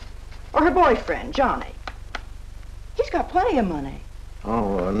Millie. Or her boyfriend, Johnny. He's got plenty of money.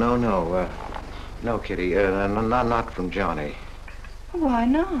 Oh, no. No, Kitty. Not from Johnny. Why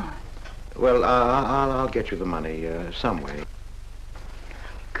not? Well, I'll get you the money some way.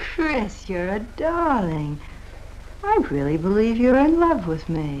 Chris, you're a darling. I really believe you're in love with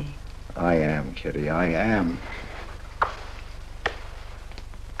me. I am, Kitty. I am.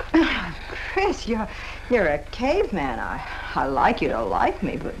 Chris, you're a caveman. I like you to like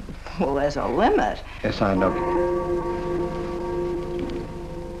me, but, well, there's a limit. Yes, I know.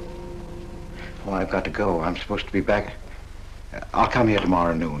 Well, I've got to go. I'm supposed to be back. I'll come here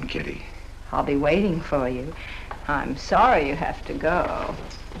tomorrow noon, Kitty. I'll be waiting for you. I'm sorry you have to go.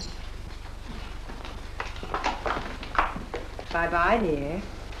 Bye-bye, dear.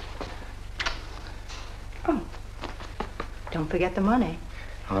 Oh, don't forget the money.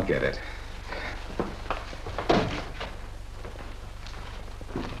 I'll get it.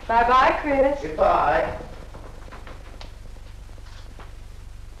 Bye-bye, Chris. Goodbye.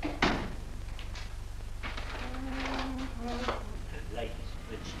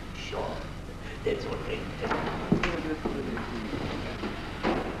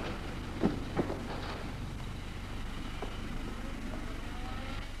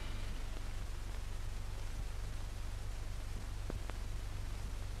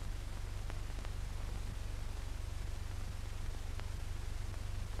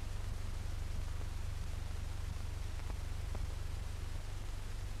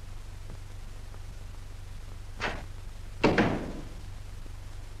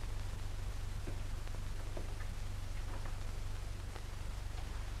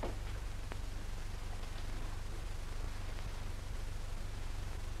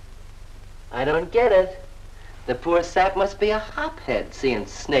 I don't get it. The poor sap must be a hophead seeing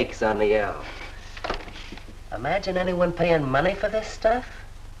snakes on the L. Imagine anyone paying money for this stuff?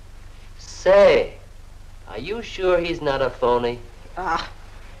 Say, are you sure he's not a phony? Ah,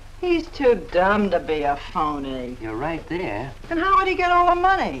 he's too dumb to be a phony. You're right there. And how would he get all the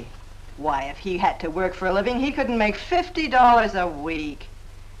money? Why, if he had to work for a living, he couldn't make $50 a week.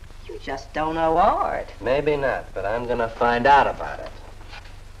 You just don't know art. Maybe not, but I'm gonna find out about it.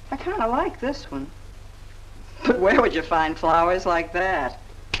 I kind of like this one. But where would you find flowers like that?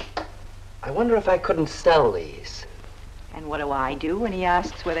 I wonder if I couldn't sell these. And what do I do when he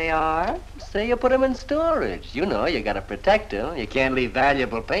asks where they are? Say you put them in storage. You know, you gotta protect them. You can't leave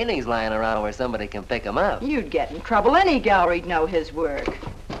valuable paintings lying around where somebody can pick them up. You'd get in trouble. Any gallery'd know his work.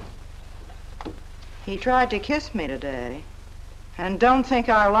 He tried to kiss me today. And don't think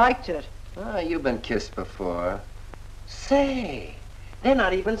I liked it. Oh, you've been kissed before. Say, they're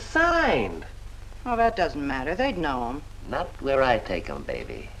not even signed. Oh, that doesn't matter. They'd know him. Not where I take them,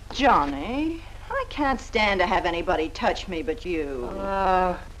 baby. Johnny, I can't stand to have anybody touch me but you.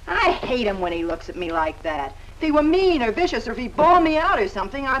 I hate him when he looks at me like that. If he were mean or vicious or if he bawled me out or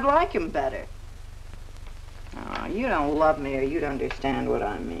something, I'd like him better. Oh, you don't love me or you'd understand what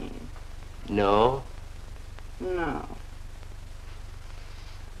I mean. No? No.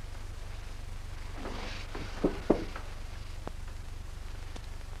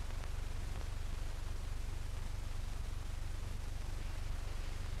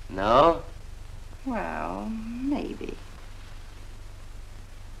 No? Well, maybe.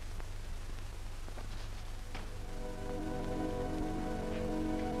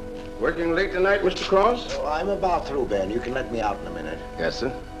 Working late tonight, Mr. Cross? Oh, I'm about through, Ben. You can let me out in a minute. Yes,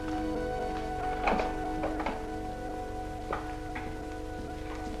 sir.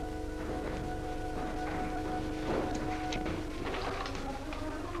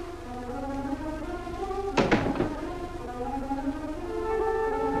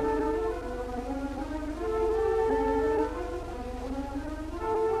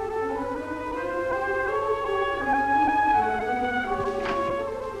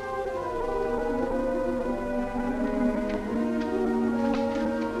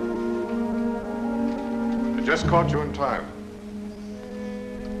 Just caught you in time.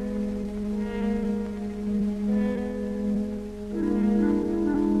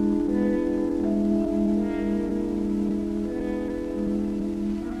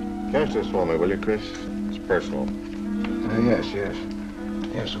 Cash this for me, will you, Chris? It's personal. Yes.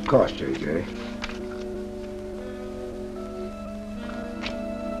 Yes, of course, J.J.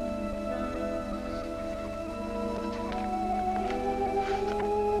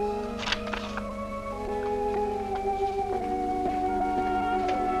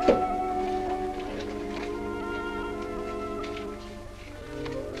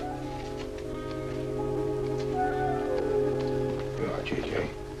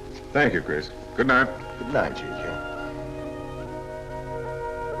 Thank you, Chris. Good night. Good night, J.J.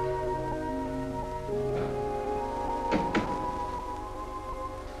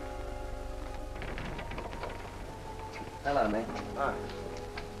 Hello, Nick. Hi.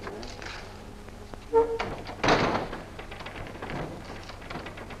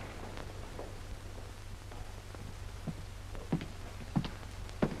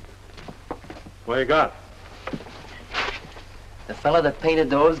 What you got? The fella that painted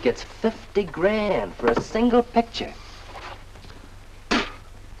those gets 50 grand for a single picture.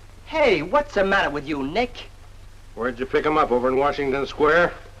 Hey, what's the matter with you, Nick? Where'd you pick 'em up? Over in Washington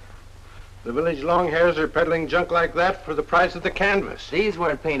Square? The village longhairs are peddling junk like that for the price of the canvas. These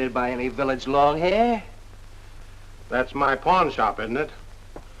weren't painted by any village longhair. That's my pawn shop, isn't it?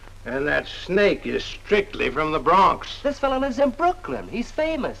 And that snake is strictly from the Bronx. This fella lives in Brooklyn. He's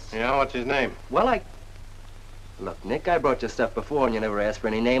famous. Yeah, what's his name? Well, Look, Nick, I brought you stuff before and you never asked for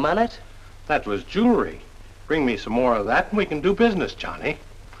any name on it. That was jewelry. Bring me some more of that and we can do business, Johnny.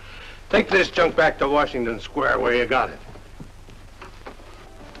 Take this junk back to Washington Square where you got it.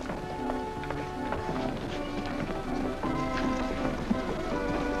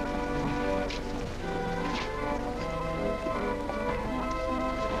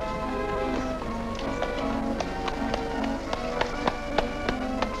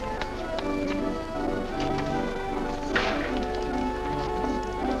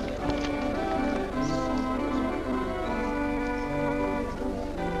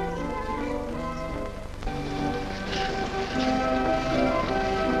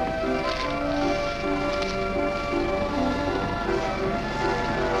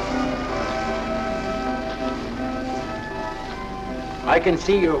 I can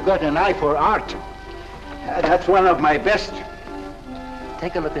see you've got an eye for art. That's one of my best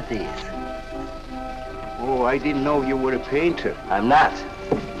Take a look at these. Oh, I didn't know you were a painter. I'm not.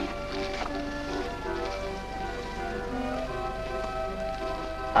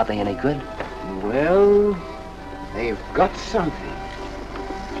 Are they any good? Well, they've got something.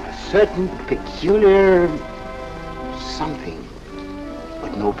 A certain peculiar something,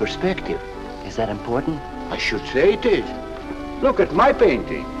 but no perspective. Is that important? I should say it is. Look at my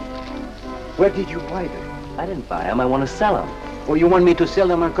painting. Where did you buy them? I didn't buy them. I want to sell them. Or you want me to sell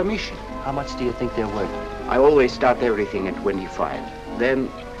them on commission? How much do you think they're worth? I always start everything at 25.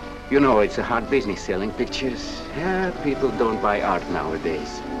 Then, you know, it's a hard business selling pictures. Yeah, people don't buy art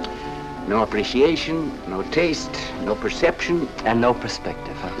nowadays. No appreciation, no taste, no perception. And no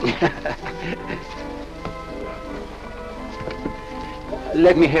perspective, huh?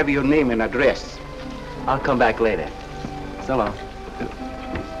 Let me have your name and address. I'll come back later. So long.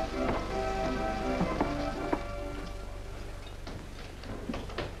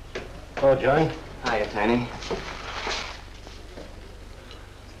 Oh, Johnny. Hiya, Tiny.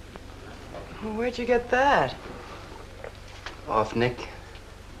 Well, where'd you get that? Off Nick.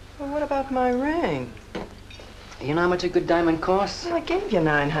 Well, what about my ring? You know how much a good diamond costs? Well, I gave you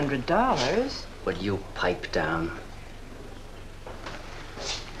 $900. Would you pipe down?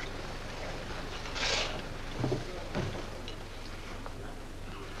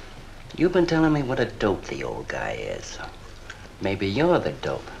 You've been telling me what a dope the old guy is. Maybe you're the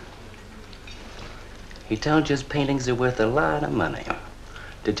dope. He told you his paintings are worth a lot of money.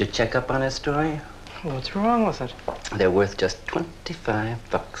 Did you check up on his story? What's wrong with it? They're worth just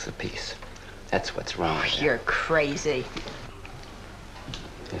 $25 a piece. That's what's wrong with them. You're crazy.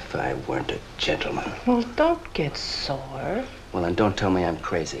 If I weren't a gentleman. Well, don't get sore. Well, then don't tell me I'm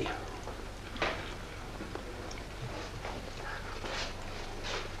crazy.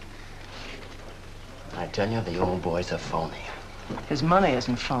 I tell you, the old boy's a phony. His money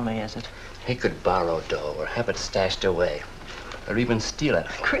isn't phony, is it? He could borrow dough or have it stashed away. Or even steal it.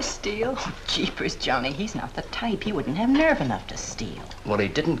 Chris steal? Oh, jeepers, Johnny, he's not the type. He wouldn't have nerve enough to steal. Well, he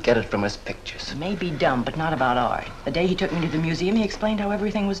didn't get it from his pictures. He may be dumb, but not about art. The day he took me to the museum, he explained how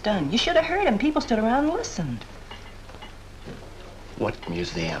everything was done. You should have heard him. People stood around and listened. What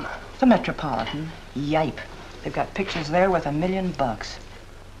museum? The Metropolitan. Yipe. They've got pictures there worth $1 million.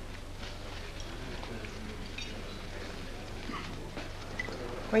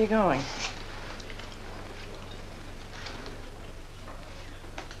 Where are you going?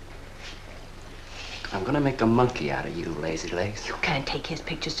 I'm gonna make a monkey out of you, lazy legs. You can't take his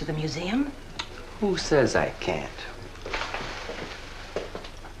pictures to the museum. Who says I can't?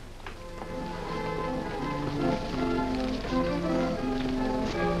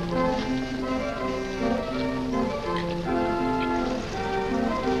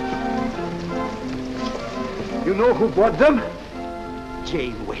 You know who bought them?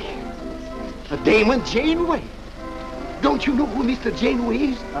 Janeway. A Damon Janeway. Don't you know who Mr. Janeway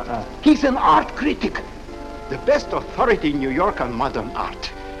is? He's an art critic. The best authority in New York on modern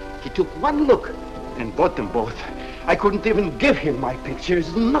art. He took one look and bought them both. I couldn't even give him my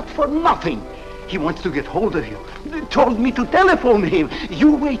pictures, not for nothing. He wants to get hold of you. He told me to telephone him.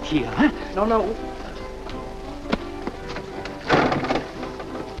 You wait here, huh? No.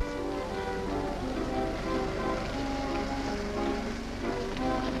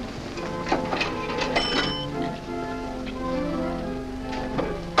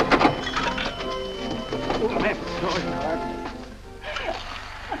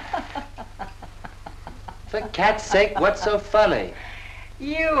 For cat's sake, what's so funny?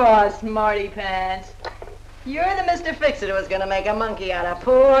 You are smarty pants. You're the Mr. Fix-It who was gonna make a monkey out of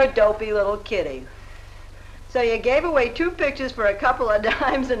poor, dopey little kitty. So you gave away 2 pictures for a couple of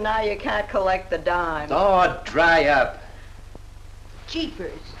dimes, and now you can't collect the dimes. Oh, dry up.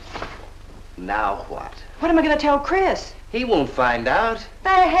 Jeepers. Now what? What am I gonna tell Chris? He won't find out. The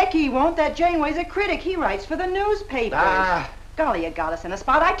heck he won't. That Janeway's a critic. He writes for the newspapers. Ah. Golly, you got us in a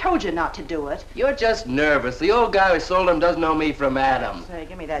spot. I told you not to do it. You're just nervous. The old guy who sold him doesn't know me from Adam. Say,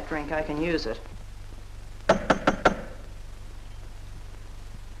 give me that drink. I can use it.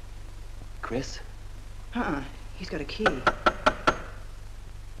 Chris? He's got a key.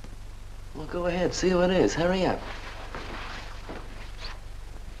 Well, go ahead. See who it is. Hurry up.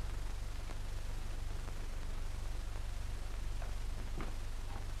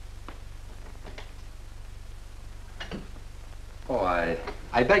 Oh,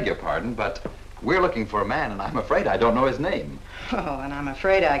 I beg your pardon, but we're looking for a man, and I'm afraid I don't know his name. Oh, and I'm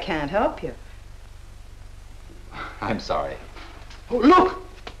afraid I can't help you. I'm sorry. Oh, look!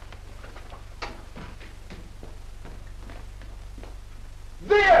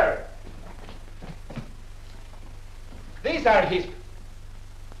 There! These are his...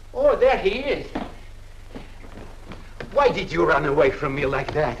 Oh, there he is. Why did you run away from me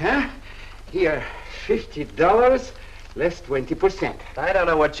like that, huh? Here, $50, less 20%. I don't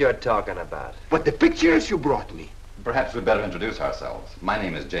know what you're talking about. But the pictures you brought me. Perhaps we'd better introduce ourselves. My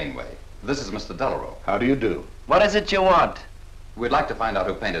name is Janeway. This is Mr. Delarue. How do you do? What is it you want? We'd like to find out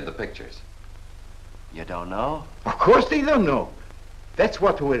who painted the pictures. You don't know? Of course they don't know. That's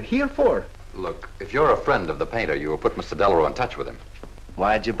what we're here for. Look, if you're a friend of the painter, you will put Mr. Delarue in touch with him.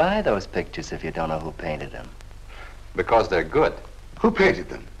 Why'd you buy those pictures if you don't know who painted them? Because they're good. Who painted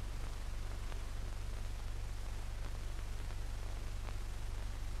them?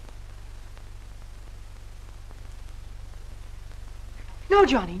 No,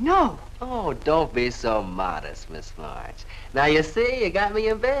 Johnny, no. Oh, don't be so modest, Miss March. Now, you see, you got me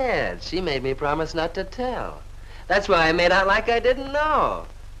in bed. She made me promise not to tell. That's why I made out like I didn't know.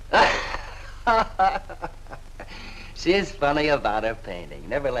 She's funny about her painting.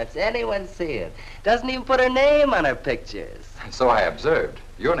 Never lets anyone see it. Doesn't even put her name on her pictures. So I observed.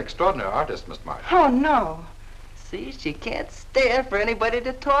 You're an extraordinary artist, Miss March. Oh, no. See, she can't stand for anybody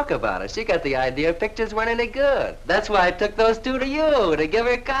to talk about her. She got the idea her pictures weren't any good. That's why I took those two to you, to give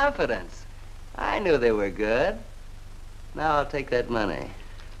her confidence. I knew they were good. Now I'll take that money.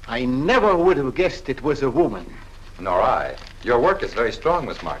 I never would have guessed it was a woman. Nor I. Your work is very strong,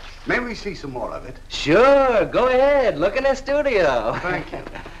 Miss March. May we see some more of it? Sure, go ahead. Look in the studio. Thank you.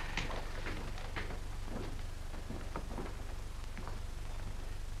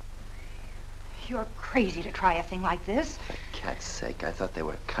 You're crazy to try a thing like this. Cat's sake, I thought they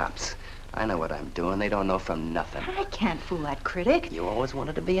were cops. I know what I'm doing. They don't know from nothing. I can't fool that critic. You always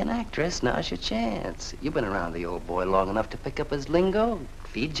wanted to be an actress. Now's your chance. You've been around the old boy long enough to pick up his lingo.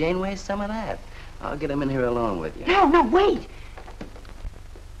 Feed Janeway some of that. I'll get him in here alone with you. No, wait.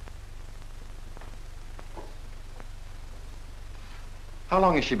 How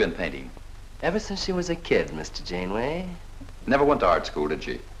long has she been painting? Ever since she was a kid, Mr. Janeway. Never went to art school, did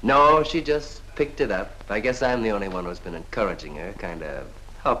she? No, she just picked it up. I guess I'm the only one who's been encouraging her, kind of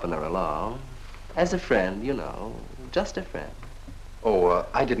helping her along. As a friend, you know, just a friend. Oh,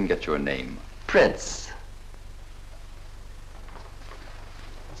 I didn't get your name. Prince.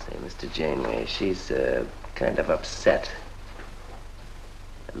 Say, Mr. Janeway, she's kind of upset.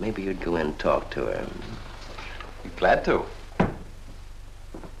 Maybe you'd go in and talk to her. Glad to.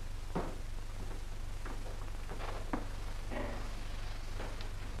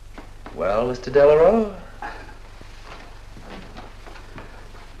 Well, Mr. Delarue?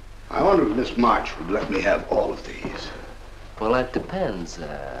 I wonder if Miss March would let me have all of these. Well, that depends.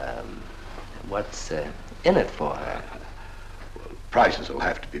 What's in it for her? Well, prices will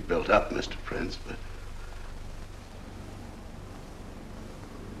have to be built up, Mr. Prince, but...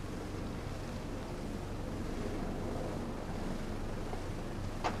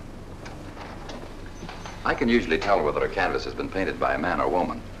 I can usually tell whether a canvas has been painted by a man or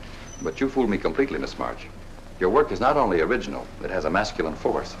woman. But you fooled me completely, Miss March. Your work is not only original, it has a masculine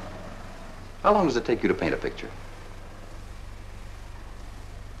force. How long does it take you to paint a picture?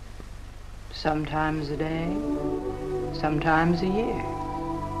 Sometimes a day, sometimes a year.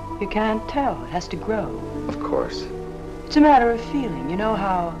 You can't tell. It has to grow. Of course. It's a matter of feeling. You know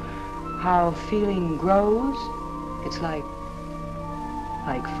how feeling grows? It's like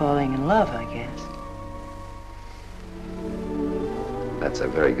falling in love, I guess. That's a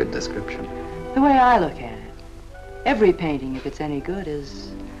very good description. The way I look at it, every painting, if it's any good,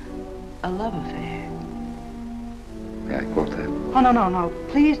 is a love affair. May I quote that? Oh, no.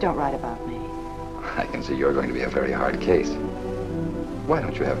 Please don't write about me. I can see you're going to be a very hard case. Why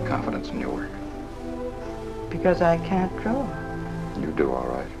don't you have confidence in your work? Because I can't draw. You do all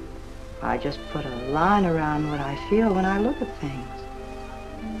right. I just put a line around what I feel when I look at things.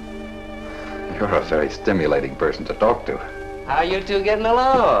 You're a very stimulating person to talk to. How you two getting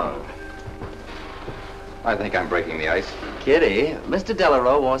along? I think I'm breaking the ice. Kitty, Mr.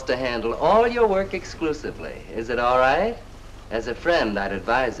 Delarue wants to handle all your work exclusively. Is it all right? As a friend, I'd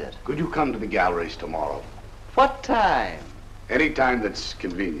advise it. Could you come to the galleries tomorrow? What time? Any time that's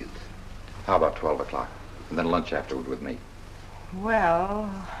convenient. How about 12 o'clock? And then lunch afterward with me. Well,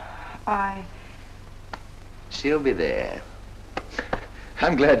 She'll be there.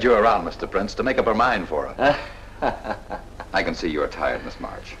 I'm glad you're around, Mr. Prince, to make up her mind for her. I can see you're tired, Miss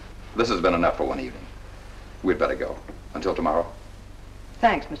March. This has been enough for one evening. We'd better go. Until tomorrow.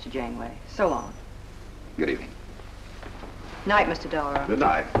 Thanks, Mr. Janeway. So long. Good evening. Night, Mr. Delarue. Good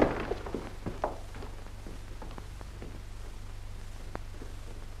night.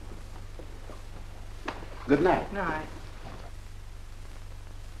 Good night. Night.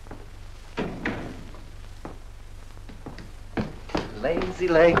 Lazy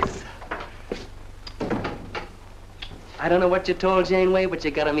legs. I don't know what you told Janeway, but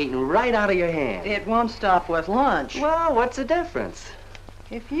you got 'em eating right out of your hand. It won't stop with lunch. Well, what's the difference?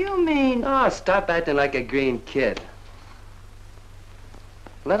 If you mean... Oh, stop acting like a green kid.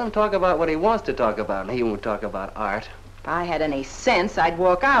 Let him talk about what he wants to talk about, and he won't talk about art. If I had any sense, I'd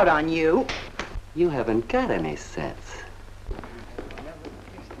walk out on you. You haven't got any sense.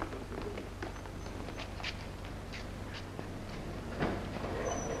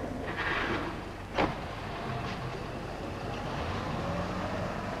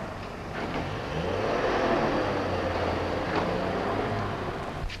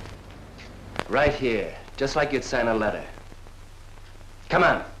 Right here, just like you'd sign a letter. Come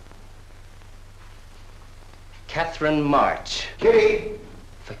on. Catherine March. Kitty!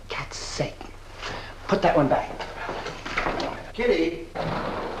 For cat's sake. Put that one back. Kitty!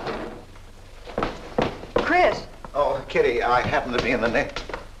 Chris! Oh, Kitty, I happen to be in the nick.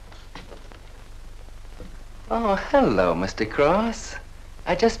 Oh, hello, Mr. Cross.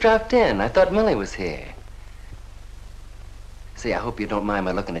 I just dropped in. I thought Millie was here. See, I hope you don't mind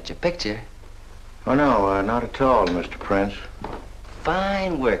my looking at your picture. Oh, no, not at all, Mr. Prince.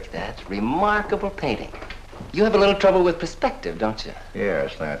 Fine work, that. Remarkable painting. You have a little trouble with perspective, don't you?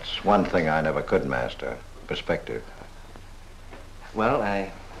 Yes, that's one thing I never could master. Perspective. Well,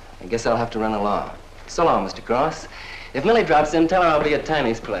 I guess I'll have to run along. So long, Mr. Cross. If Millie drops in, tell her I'll be at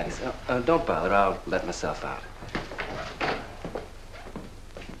Tiny's place. Don't bother. I'll let myself out.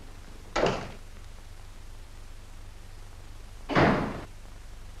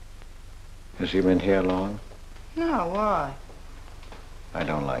 Has he been here long? No, why? I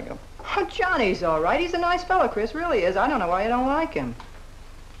don't like him. Oh, Johnny's all right. He's a nice fellow, Chris, really is. I don't know why you don't like him.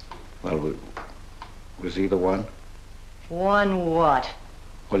 Well, was he the one? One what?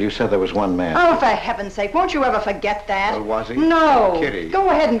 Well, you said there was one man. Oh, for heaven's sake, won't you ever forget that? Well, was he? No. Kitty.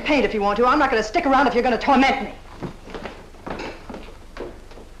 Go ahead and paint if you want to. I'm not going to stick around if you're going to torment me.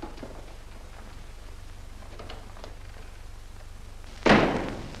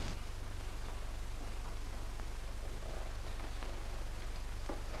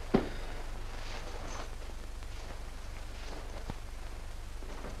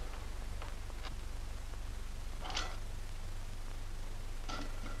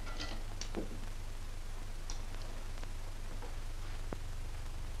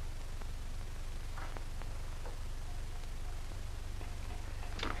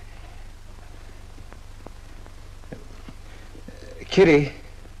 Kitty.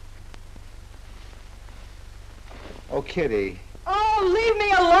 Oh, Kitty. Oh, leave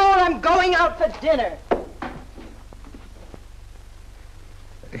me alone. I'm going out for dinner.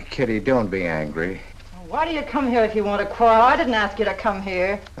 Kitty, don't be angry. Why do you come here if you want to quarrel? I didn't ask you to come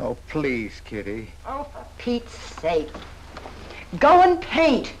here. Oh, please, Kitty. Oh, for Pete's sake. Go and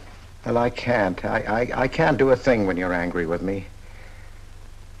paint. Well, I can't. I can't do a thing when you're angry with me.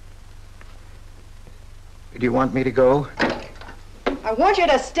 Do you want me to go? I want you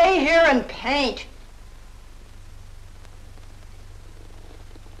to stay here and paint.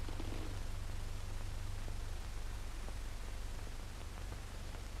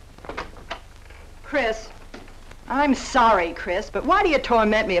 Chris, I'm sorry, Chris, but why do you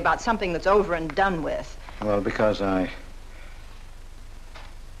torment me about something that's over and done with? Well, because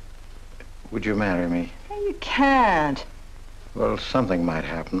Would you marry me? You can't. Well, something might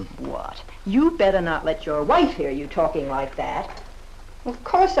happen. What? You better not let your wife hear you talking like that. Of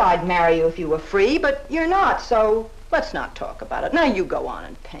course I'd marry you if you were free, but you're not, so let's not talk about it. Now you go on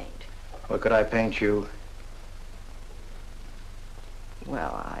and paint. Well, could I paint you?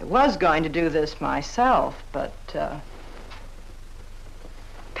 Well, I was going to do this myself, but,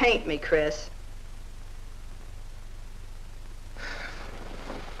 paint me, Chris.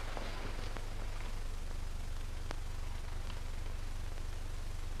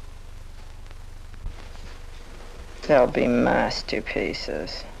 They'll be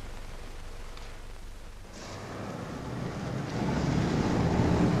masterpieces.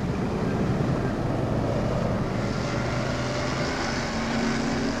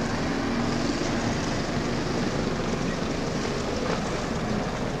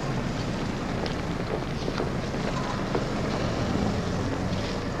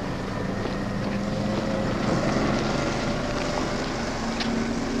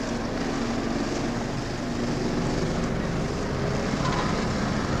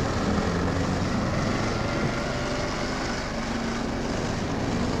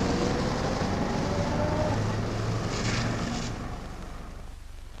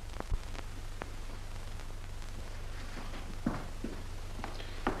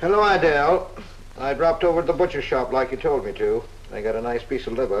 Hello, Adele. I dropped over to the butcher shop like you told me to. They got a nice piece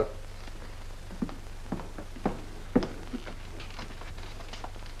of liver.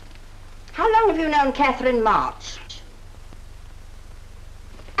 How long have you known Catherine March?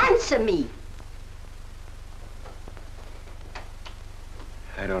 Answer me.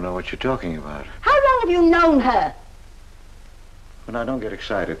 I don't know what you're talking about. How long have you known her? Well, now, don't get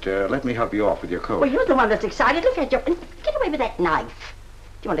excited. Let me help you off with your coat. Well, you're the one that's excited. Look at you. Get away with that knife.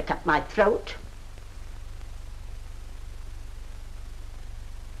 Do you want to cut my throat?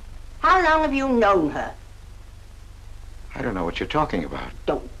 How long have you known her? I don't know what you're talking about.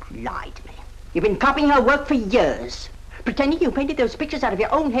 Don't lie to me. You've been copying her work for years. Pretending you painted those pictures out of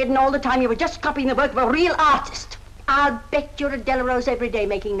your own head, and all the time you were just copying the work of a real artist. I'll bet you're at Delarose every day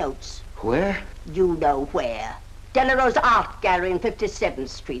making notes. Where? You know where. Delarose Art Gallery on 57th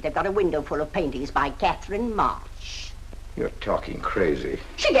Street. They've got a window full of paintings by Catherine March. You're talking crazy.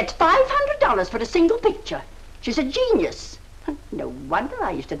 She gets $500 for a single picture. She's a genius. No wonder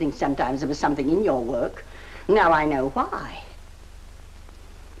I used to think sometimes there was something in your work. Now I know why.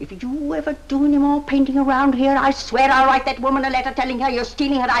 If you ever do any more painting around here, I swear I'll write that woman a letter telling her you're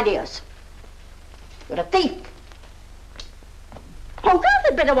stealing her ideas. You're a thief. Oh, God,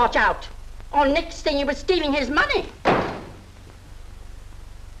 they'd better watch out. Or next thing you were stealing his money.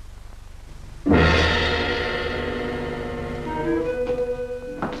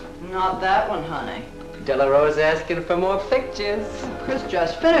 Not that one, honey. Delarose asking for more pictures. Chris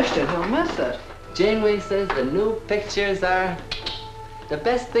just finished it. He'll miss it. Janeway says the new pictures are the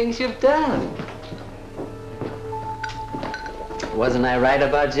best things you've done. Wasn't I right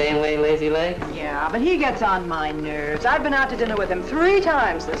about Janeway, Lazy Legs? Yeah, but he gets on my nerves. I've been out to dinner with him 3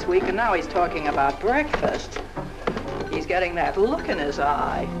 times this week, and now he's talking about breakfast. He's getting that look in his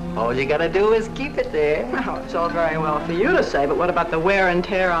eye. All you gotta do is keep it there. Well, it's all very well for you to say, but what about the wear and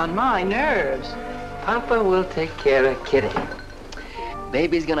tear on my nerves? Papa will take care of Kitty.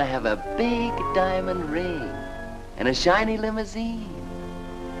 Baby's gonna have a big diamond ring, and a shiny limousine,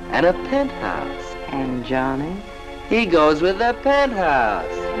 and a penthouse. And Johnny? He goes with the penthouse.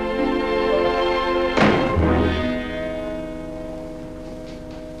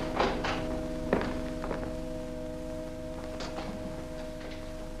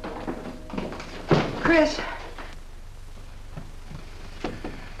 Chris.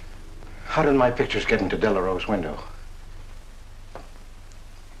 How did my pictures get into Delarose's window?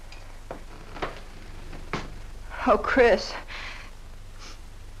 Oh, Chris.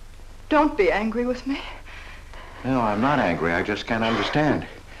 Don't be angry with me. No, I'm not angry. I just can't understand.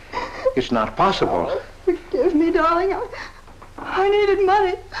 It's not possible. Forgive me, darling. I needed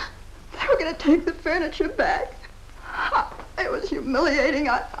money. They were going to take the furniture back. It was humiliating.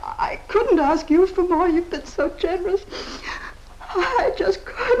 I couldn't ask you for more. You've been so generous. I just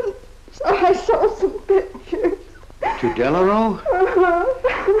couldn't. So I sold some pictures. To Delarose?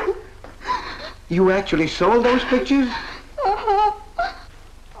 Uh-huh. You actually sold those pictures? Uh-huh.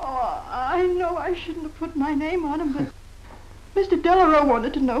 Oh, I know I shouldn't have put my name on them, but Mr. Delarose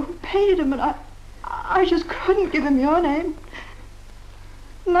wanted to know who painted them, and I just couldn't give him your name.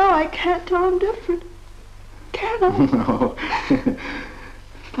 Now I can't tell him different. Can I? No.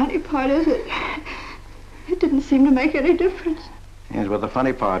 Funny part is it didn't seem to make any difference. Yes, well, the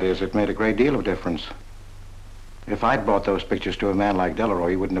funny part is it made a great deal of difference. If I'd bought those pictures to a man like Delarose,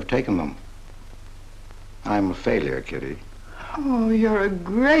 he wouldn't have taken them. I'm a failure, Kitty. Oh, you're a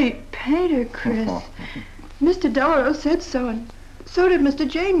great painter, Chris. Mr. Delarose said so, and so did Mr.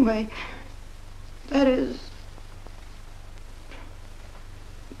 Janeway. That is,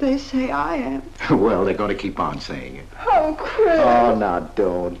 they say I am. Well, they're going to keep on saying it. Oh, Chris. Oh, now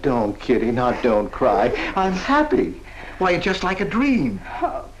don't, Kitty. Now don't cry. I'm happy. Why, it's just like a dream.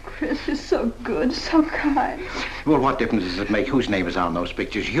 Oh, Chris, you're so good, so kind. Well, what difference does it make whose name is on those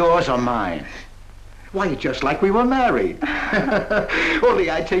pictures, yours or mine? Why, it's just like we were married.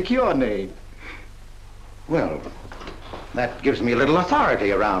 Only I take your name. Well, that gives me a little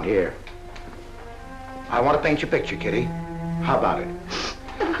authority around here. I want to paint your picture, Kitty. How about it?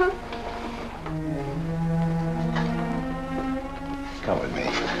 Come with me.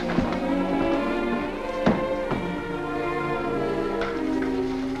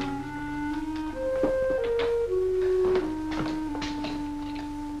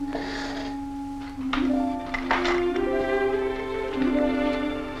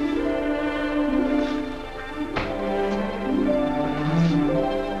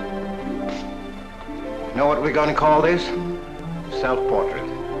 Know what we're going to call this? Self-portrait.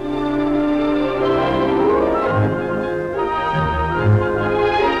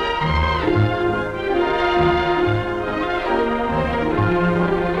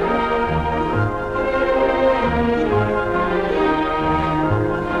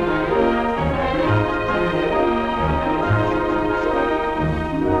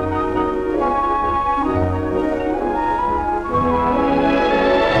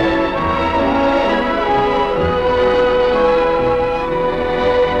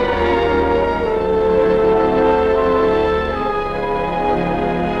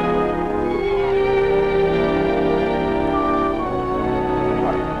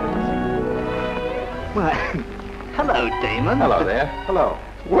 hello.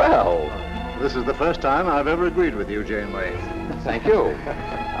 Well. This is the first time I've ever agreed with you, Janeway. Thank you.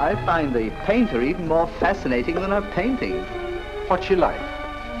 I find the painter even more fascinating than her painting. What's she like?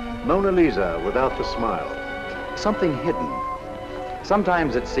 Mona Lisa without the smile. Something hidden.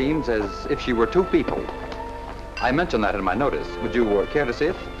 Sometimes it seems as if she were two people. I mentioned that in my notice. Would you care to see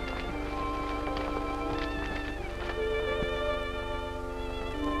it?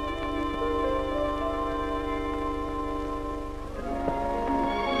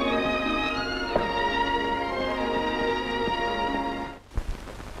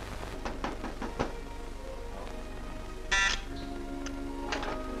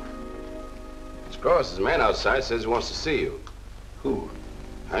 Cross, the man outside says he wants to see you. Who?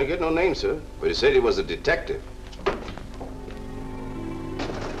 I didn't get no name, sir, but he said he was a detective.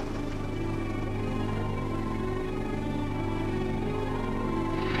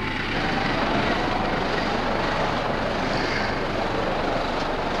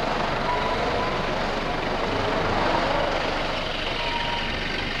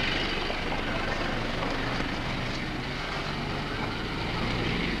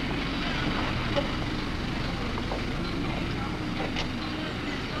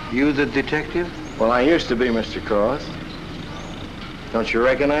 You the detective? Well, I used to be, Mr. Cross. Don't you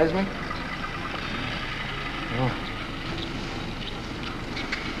recognize me?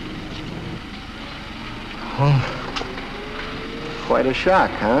 Quite a shock,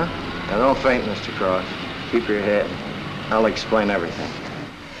 huh? Now, don't faint, Mr. Cross. Keep your head. I'll explain everything.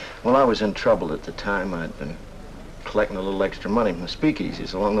 Well, I was in trouble at the time. I'd been collecting a little extra money from the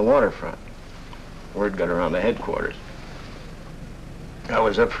speakeasies along the waterfront. Word got around the headquarters. I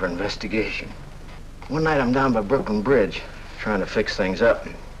was up for investigation. One night I'm down by Brooklyn Bridge trying to fix things up. A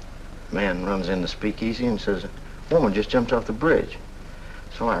man runs in the speakeasy and says, a woman just jumped off the bridge.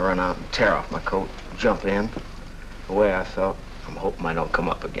 So I run out and tear off my coat, jump in. The way I felt, I'm hoping I don't come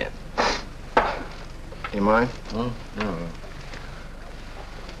up again. You mind? No.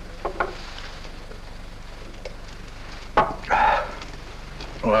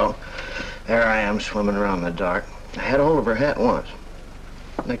 Well, there I am swimming around in the dark. I had a hold of her hat once.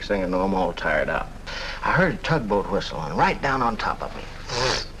 Next thing I know, I'm all tired out. I heard a tugboat whistle, and right down on top of me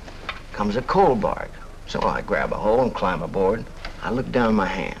comes a coal barge. So I grab a hole and climb aboard. I look down my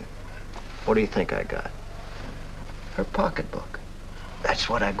hand. What do you think I got? Her pocketbook. That's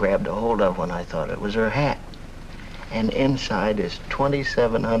what I grabbed a hold of when I thought it was her hat. And inside is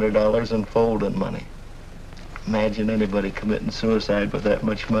 $2,700 in folding money. Imagine anybody committing suicide with that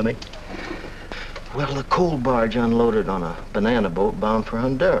much money. Well, the coal barge unloaded on a banana boat bound for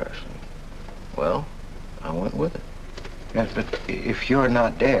Honduras. Well, I went with it. Yes, but if you're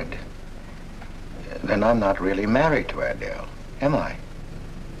not dead, then I'm not really married to Adele, am I?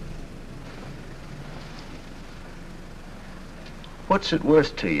 What's it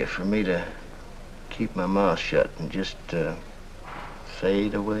worth to you for me to keep my mouth shut and just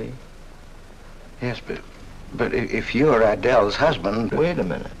fade away? Yes, but if you're Adele's husband... Wait a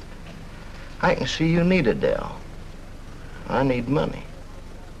minute. I can see you need Adele. I need money.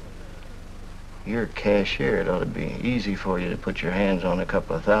 You're a cashier. It ought to be easy for you to put your hands on a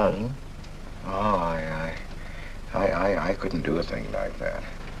couple of thousand. Oh, I couldn't do a thing like that.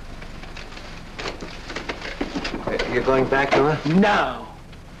 You're going back to her? No.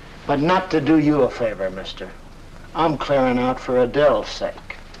 But not to do you a favor, mister. I'm clearing out for Adele's sake.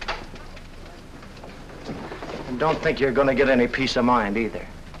 And don't think you're going to get any peace of mind either.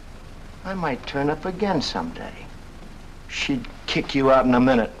 I might turn up again someday. She'd kick you out in a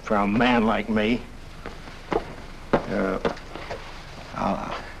minute for a man like me.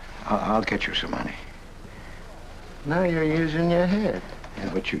 I'll get you some money. Now you're using your head. Yeah,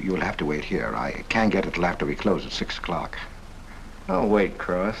 but you'll have to wait here. I can't get it till after we close at 6 o'clock. I'll wait,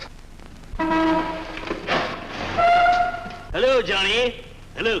 Cross. Hello, Johnny.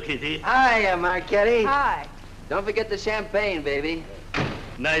 Hello, Kitty. Hiya, Marquetti. Hi. Don't forget the champagne, baby.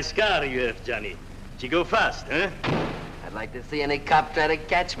 Nice car you have, Johnny. She go fast, huh? I'd like to see any cop try to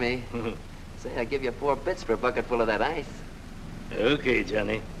catch me. Say, I'll give you 4 bits for a bucket full of that ice. Okay,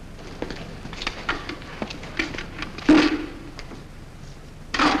 Johnny.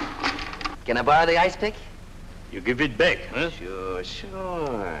 Can I borrow the ice pick? You give it back, huh?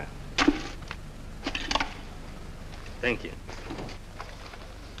 Sure. Thank you.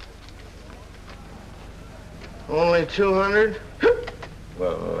 Only 200?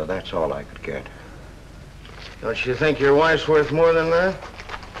 Well, that's all I could get. Don't you think your wife's worth more than that?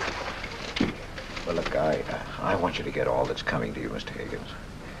 Well, look, I want you to get all that's coming to you, Mr. Higgins.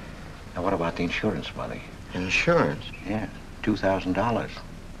 Now, what about the insurance money? Insurance? Yeah, $2,000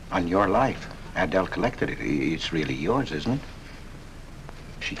 on your life. Adele collected it. It's really yours, isn't it?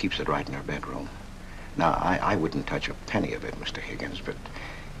 She keeps it right in her bedroom. Now, I wouldn't touch a penny of it, Mr. Higgins, but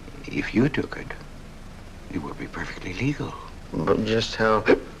if you took it, it would be perfectly legal. But just how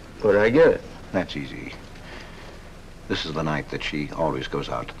would I get it? That's easy. This is the night that she always goes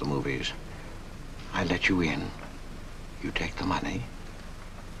out to the movies. I let you in. You take the money.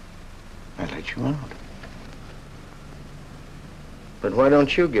 I let you out. But why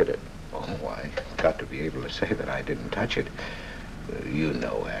don't you get it? Oh, I got to be able to say that I didn't touch it. You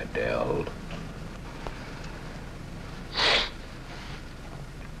know, Adele.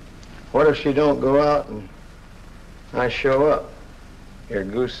 What if she don't go out and I show up? Your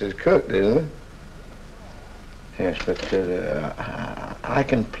goose is cooked, isn't it? Yes, but I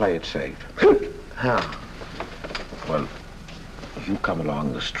can play it safe. How? Well, you come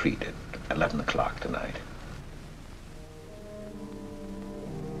along the street at 11 o'clock tonight.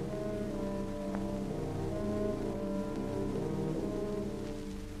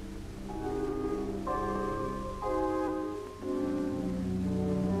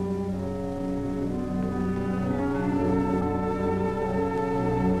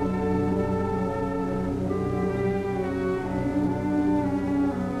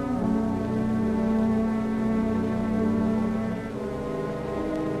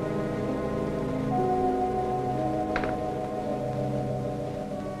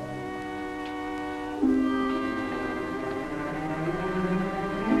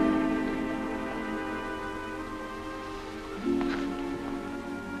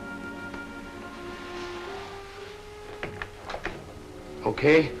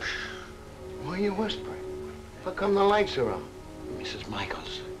 Okay? Why are you whispering? How come the lights are on? Mrs.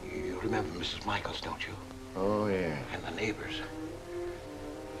 Michaels. You remember Mrs. Michaels, don't you? Oh, yeah. And the neighbors.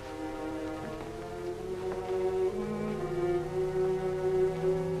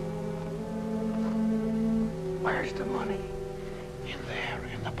 Where's the money? In there,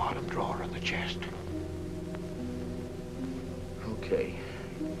 in the bottom drawer of the chest. Okay.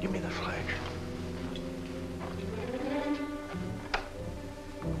 Give me the flash.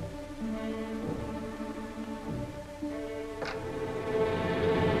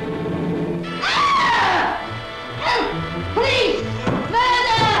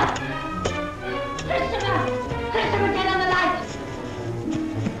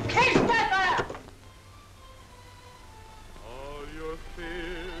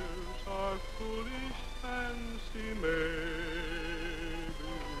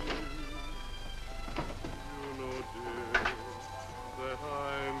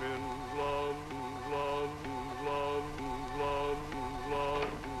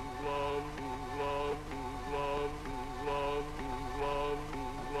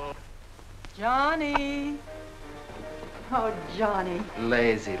 Johnny. Oh, Johnny.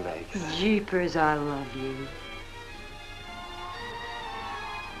 Lazy legs. Jeepers, I love you.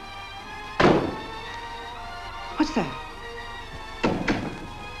 What's that?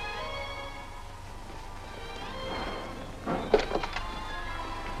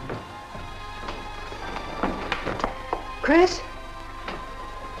 Chris?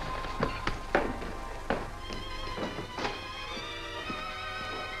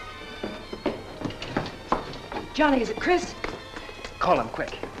 Johnny, is it Chris? Call him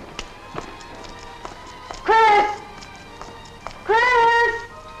quick. Chris! Chris!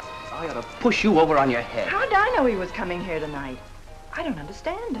 I ought to push you over on your head. How did I know he was coming here tonight? I don't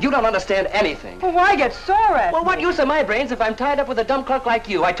understand it. You don't understand anything. Well, why get sore at Well, me? what use are my brains if I'm tied up with a dumb clerk like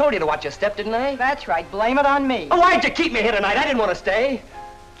you? I told you to watch your step, didn't I? That's right. Blame it on me. Oh, why'd you keep me here tonight? I didn't want to stay.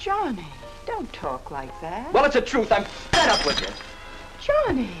 Johnny, don't talk like that. Well, it's the truth. I'm fed up with you.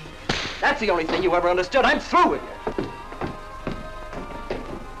 Johnny. That's the only thing you ever understood. I'm through with you.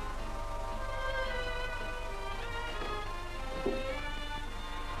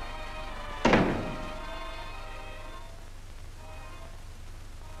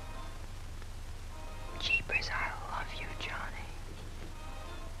 Jeepers, I love you, Johnny.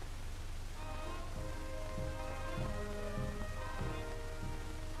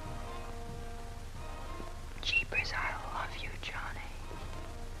 Jeepers, I love you, Johnny.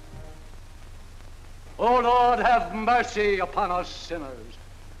 O Lord, have mercy upon us sinners.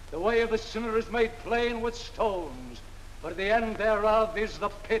 The way of the sinner is made plain with stones, but the end thereof is the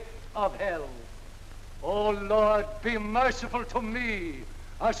pit of hell. O Lord, be merciful to me,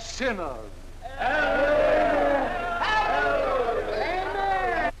 a sinner.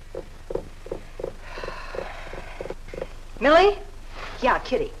 Millie? Yeah,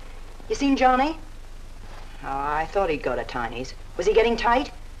 Kitty. You seen Johnny? Oh, I thought he'd go to Tiny's. Was he getting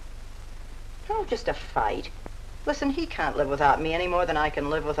tight? Oh, just a fight. Listen, he can't live without me any more than I can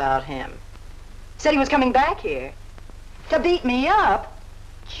live without him. Said he was coming back here. To beat me up?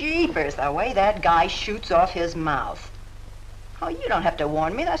 Jeepers, the way that guy shoots off his mouth. Oh, you don't have to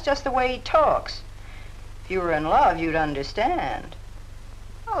warn me. That's just the way he talks. If you were in love, you'd understand.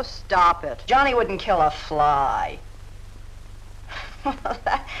 Oh, stop it. Johnny wouldn't kill a fly.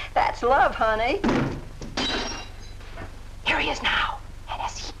 That's love, honey. Here he is now. And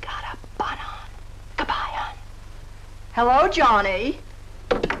has he got a bun on? Goodbye, hon. Hello, Johnny.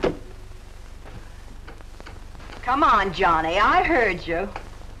 Come on, Johnny. I heard you.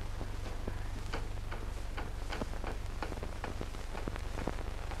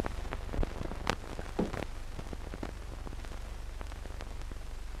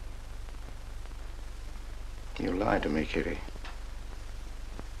 You lied to me, Kitty. It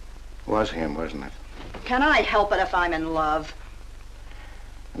was him, wasn't it? Can I help it if I'm in love?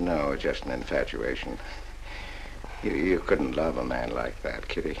 No, just an infatuation. You couldn't love a man like that,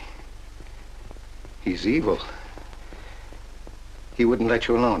 Kitty. He's evil. He wouldn't let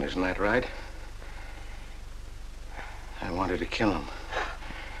you alone, isn't that right? I wanted to kill him.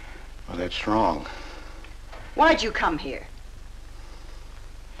 Well, that's wrong. Why'd you come here?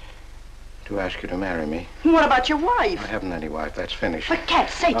 To ask you to marry me. What about your wife? I haven't any wife. That's finished. For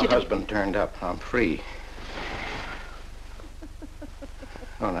cat's sake, My you don't... husband turned up. I'm free.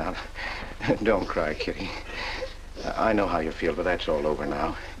 Oh, now, don't cry, Kitty. I know how you feel, but that's all over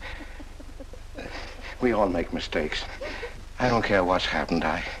now. We all make mistakes. I don't care what's happened.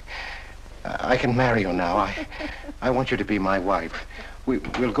 I can marry you now. I want you to be my wife.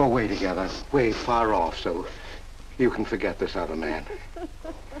 We'll go away together, way far off, so you can forget this other man.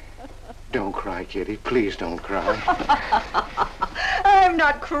 Don't cry, Kitty. Please don't cry. I'm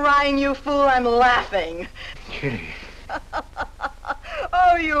not crying, you fool. I'm laughing. Kitty.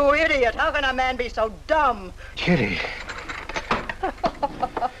 Oh, you idiot. How can a man be so dumb? Kitty.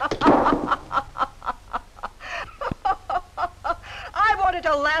 I wanted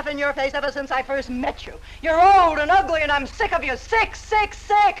to laugh in your face ever since I first met you. You're old and ugly, and I'm sick of you. Sick, sick,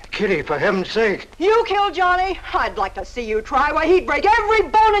 sick. Kitty, for heaven's sake. You killed Johnny? I'd like to see you try. Why, he'd break every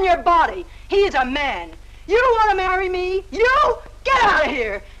bone in your body. He's a man. You don't want to marry me? You? Get out of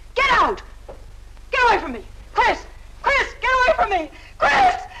here. Get out. Get away from me. Chris! Chris, get away from me.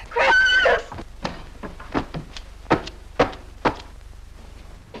 Chris! Chris!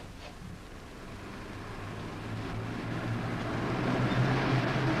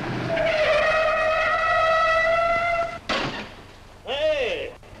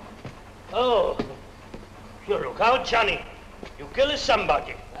 Hey! Oh, you look out, Johnny. You kill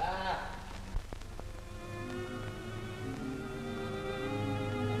somebody.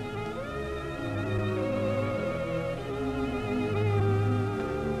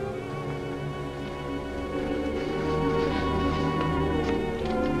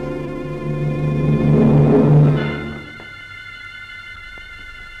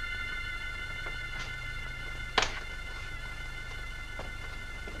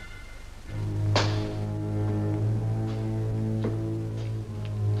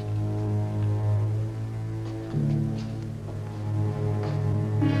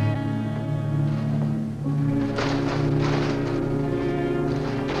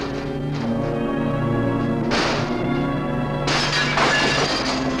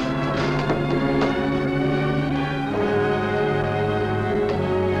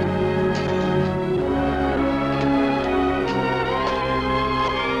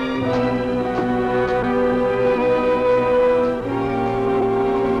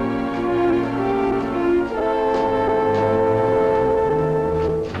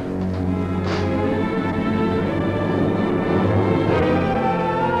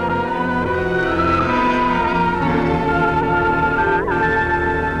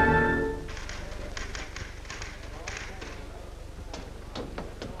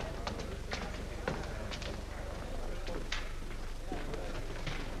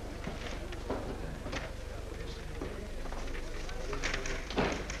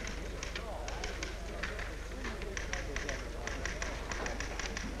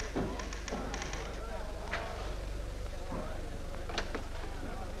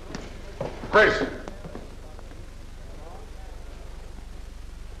 Chris.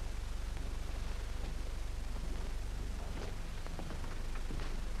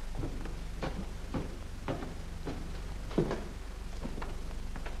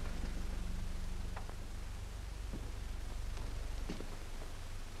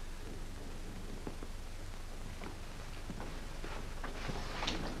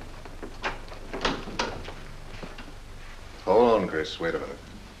 Hold on, Chris. Wait a minute.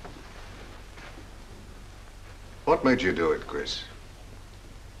 What made you do it, Chris?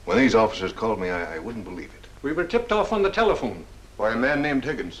 When these officers called me, I wouldn't believe it. We were tipped off on the telephone. Why, a man named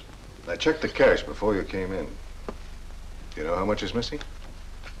Higgins. I checked the cash before you came in. You know how much is missing?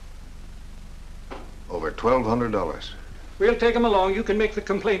 Over $1,200. We'll take him along. You can make the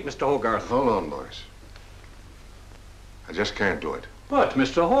complaint, Mr. Hogarth. Hold on, boys. I just can't do it. But,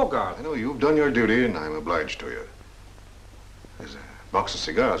 Mr. Hogarth... I know you've done your duty, and I'm obliged to you. There's a box of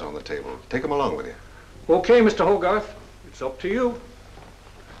cigars on the table. Take them along with you. Okay, Mr. Hogarth. It's up to you.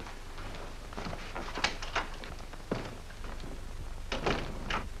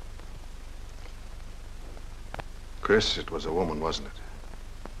 Chris, it was a woman, wasn't it?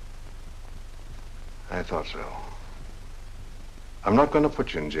 I thought so. I'm not going to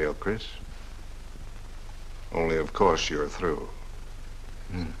put you in jail, Chris. Only, of course, you're through.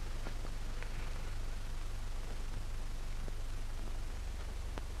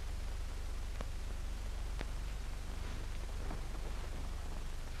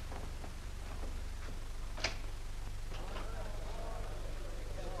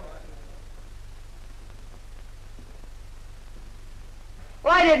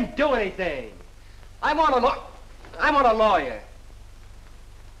 Well, I didn't do anything. I want a lawyer.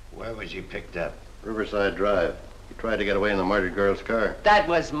 Where was he picked up? Riverside Drive. He tried to get away in the murdered girl's car. That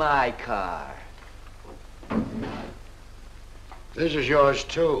was my car. This is yours,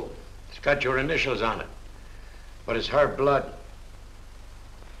 too. It's got your initials on it. But it's her blood.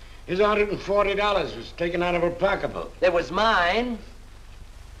 His $140 was taken out of her pocketbook. It was mine.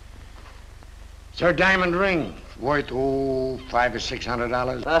 It's her diamond ring, worth, $500 or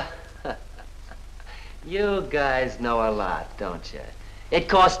 $600. You guys know a lot, don't you? It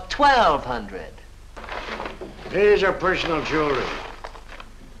cost $1,200. Here's her personal jewelry.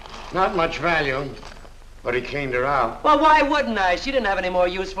 Not much value, but he cleaned her out. Well, why wouldn't I? She didn't have any more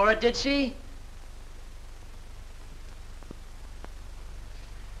use for it, did she?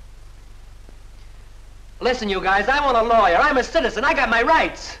 Listen, you guys, I want a lawyer. I'm a citizen. I got my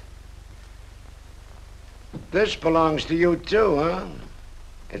rights. This belongs to you, too, huh?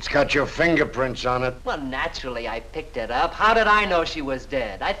 It's got your fingerprints on it. Well, naturally, I picked it up. How did I know she was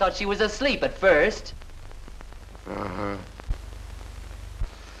dead? I thought she was asleep at first. Uh-huh.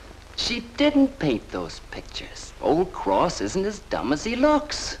 She didn't paint those pictures. Old Cross isn't as dumb as he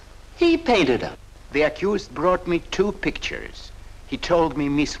looks. He painted them. The accused brought me 2 pictures. He told me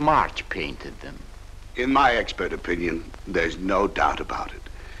Miss March painted them. In my expert opinion, there's no doubt about it.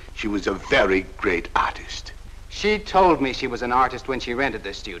 She was a very great artist. She told me she was an artist when she rented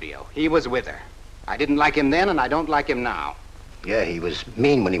the studio. He was with her. I didn't like him then, and I don't like him now. Yeah, he was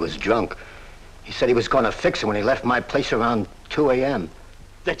mean when he was drunk. He said he was going to fix her when he left my place around 2 a.m.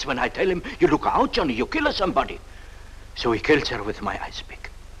 That's when I tell him, you look out, Johnny, you kill somebody. So he kills her with my ice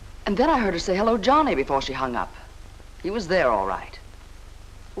pick. And then I heard her say hello, Johnny, before she hung up. He was there, all right.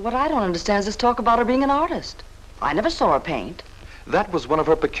 What I don't understand is this talk about her being an artist. I never saw her paint. That was one of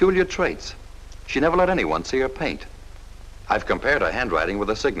her peculiar traits. She never let anyone see her paint. I've compared her handwriting with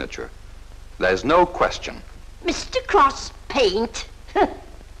her signature. There's no question. Mr. Cross paint?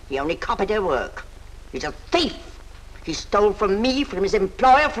 He only copied her work. He's a thief. He stole from me, from his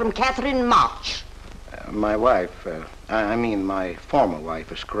employer, from Catherine March. My wife, I mean my former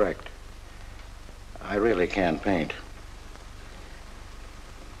wife, is correct. I really can't paint.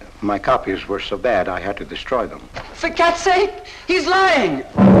 My copies were so bad I had to destroy them. For God's sake, he's lying!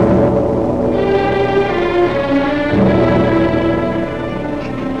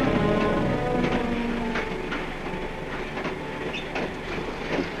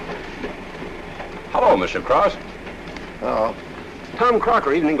 Hello, Mr. Cross. Oh. Tom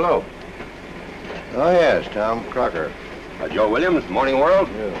Crocker, Evening Globe. Oh, yes, Tom Crocker. Joe Williams, Morning World.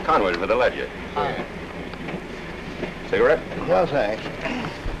 Yeah. Conway for the Ledger. Cigarette? Well, thanks.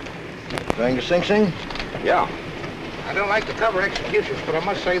 Going to Sing Sing? Yeah. I don't like to cover executions, but I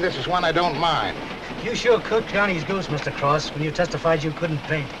must say this is one I don't mind. You sure cooked Johnny's goose, Mr. Cross, when you testified you couldn't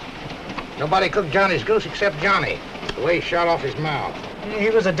paint. Nobody cooked Johnny's goose except Johnny. The way he shot off his mouth.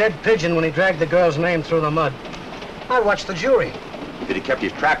 He was a dead pigeon when he dragged the girl's name through the mud. I watched the jury. If he'd kept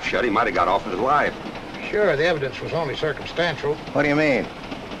his trap shut, he might have got off with his life. Sure, the evidence was only circumstantial. What do you mean?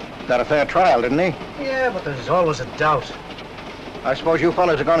 Got a fair trial, didn't he? Yeah, but there's always a doubt. I suppose you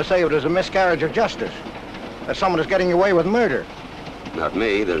fellas are going to say it was a miscarriage of justice. That someone is getting away with murder. Not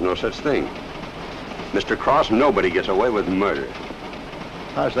me. There's no such thing. Mr. Cross, nobody gets away with murder.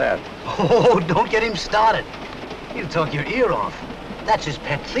 How's that? Oh, don't get him started. He'll talk your ear off. That's his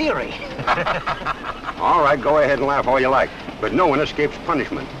pet theory. All right, go ahead and laugh all you like, but no one escapes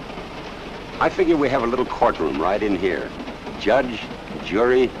punishment. I figure we have a little courtroom right in here. Judge,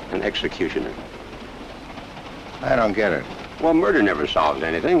 jury, and executioner. I don't get it. Well, murder never solves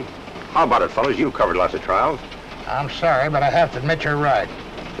anything. How about it, fellas? You've covered lots of trials. I'm sorry, but I have to admit you're right.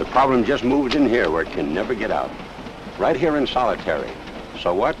 The problem just moved in here where it can never get out. Right here in solitary.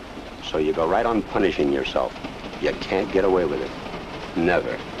 So what? So you go right on punishing yourself. You can't get away with it.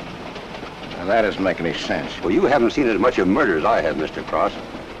 Never. Now, that doesn't make any sense. Well, you haven't seen as much of murder as I have, Mr. Cross.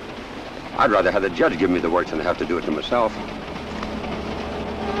 I'd rather have the judge give me the work than have to do it to myself.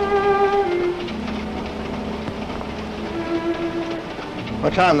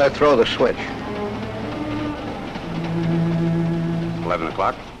 What time they throw the switch? 11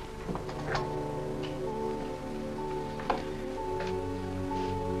 o'clock.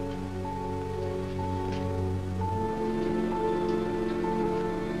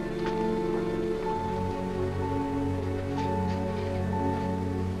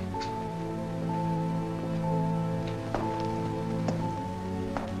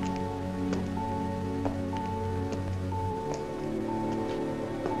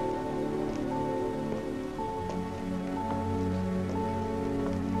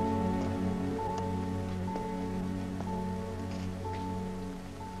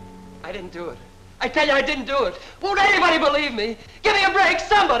 I didn't do it. I tell you, I didn't do it. Won't anybody believe me? Give me a break,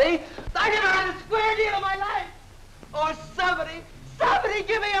 somebody. I never had a square deal in my life. Oh, somebody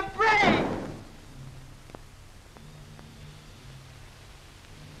give me a break.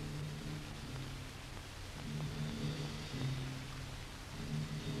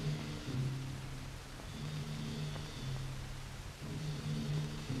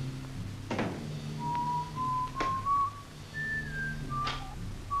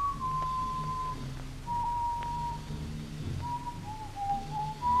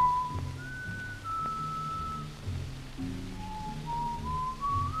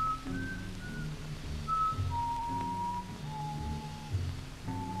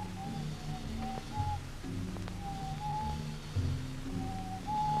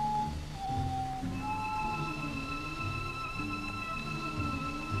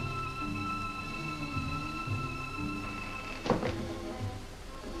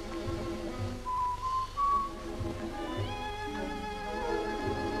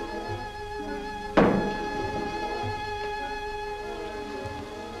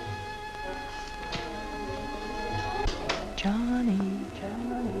 Johnny,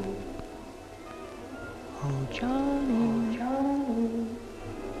 Johnny, oh Johnny, Johnny,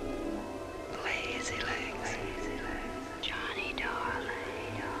 Lazy legs. Johnny,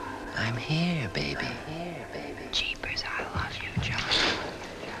 darling. I'm here, baby. Jeepers, I love you, Johnny.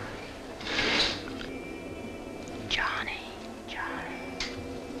 Johnny, Johnny.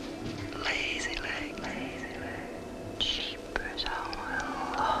 Lazy legs. Jeepers, I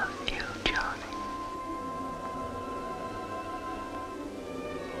love you, Johnny.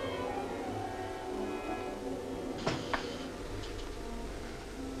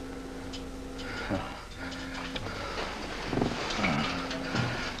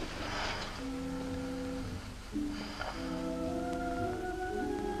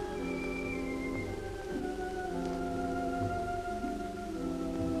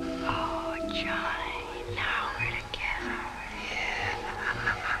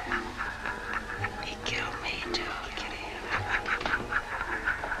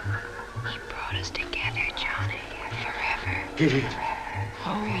 Kitty.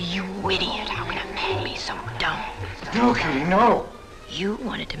 Oh, you idiot. How can a man be so dumb? No, Kitty, no. You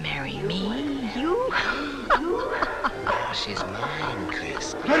wanted to marry me? You? Oh, she's mine,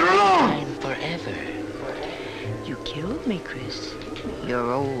 Chris. Let her alone! Mine forever. You killed me, Chris.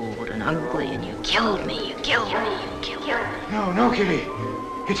 You're old and ugly, and you killed me. You killed me. You killed me. No, no, Kitty.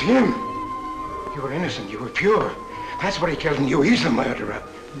 It's him. You were innocent. You were pure. That's what he killed in you. He's the murderer.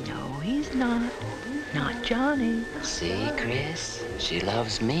 No, he's not. Not Johnny. See, Chris? She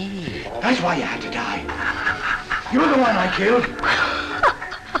loves me. That's why you had to die. You're the one I killed.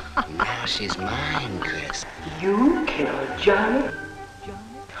 Now she's mine, Chris. You killed Johnny?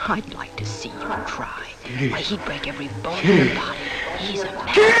 I'd like to see you try. Kitty. Why, he'd break every bone in your body. He's a man.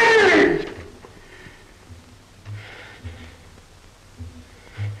 Kitty!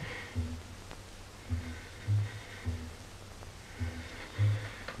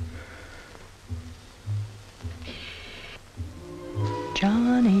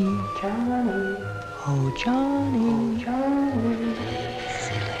 Johnny, Johnny, oh Johnny, Johnny.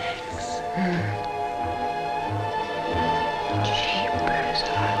 Jeepers,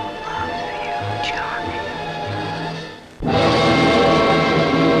 I love you, Johnny.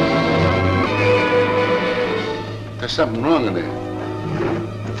 There's something wrong in there.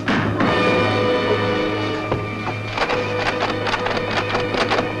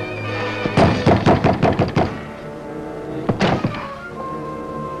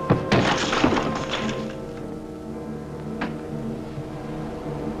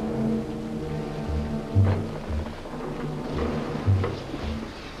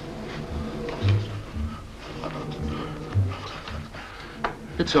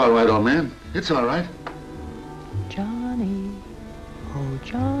 It's all right, old man. It's all right. Johnny, oh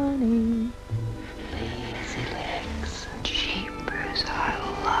Johnny. Lazy legs. Jeepers, I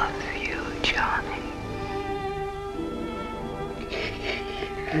love you, Johnny.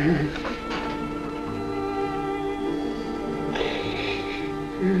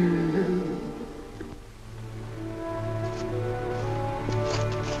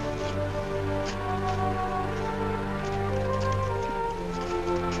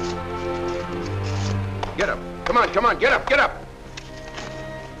 Get up. Come on, come on, get up, get up.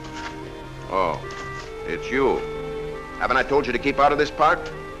 Oh, it's you. Haven't I told you to keep out of this park?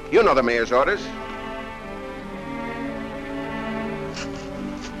 You know the mayor's orders.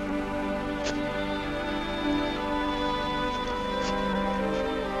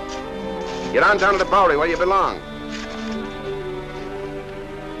 Get on down to the Bowery where you belong.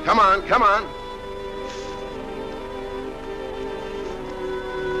 Come on, come on.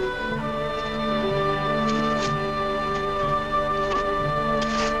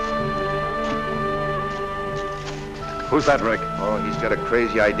 Who's that, Rick? Oh, he's got a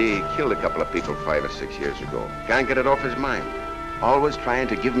crazy idea. He killed a couple of people 5 or 6 years ago. Can't get it off his mind. Always trying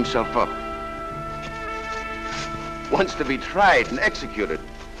to give himself up. Wants to be tried and executed.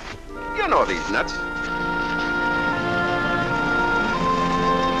 You know these nuts.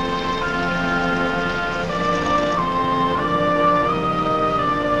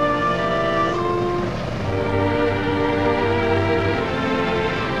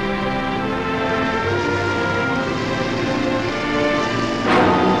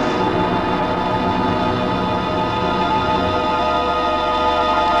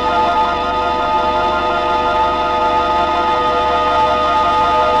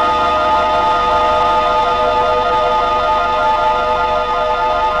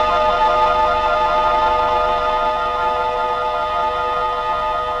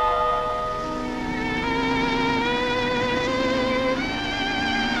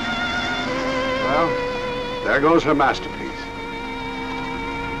 There goes her masterpiece.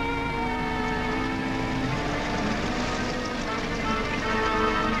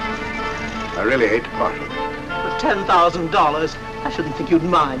 I really hate to part with it. For $10,000, I shouldn't think you'd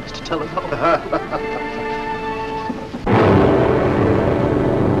mind, Mr. Telephone.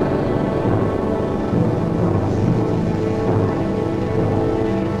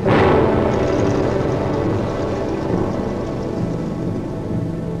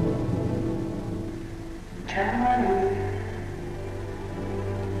 Johnny.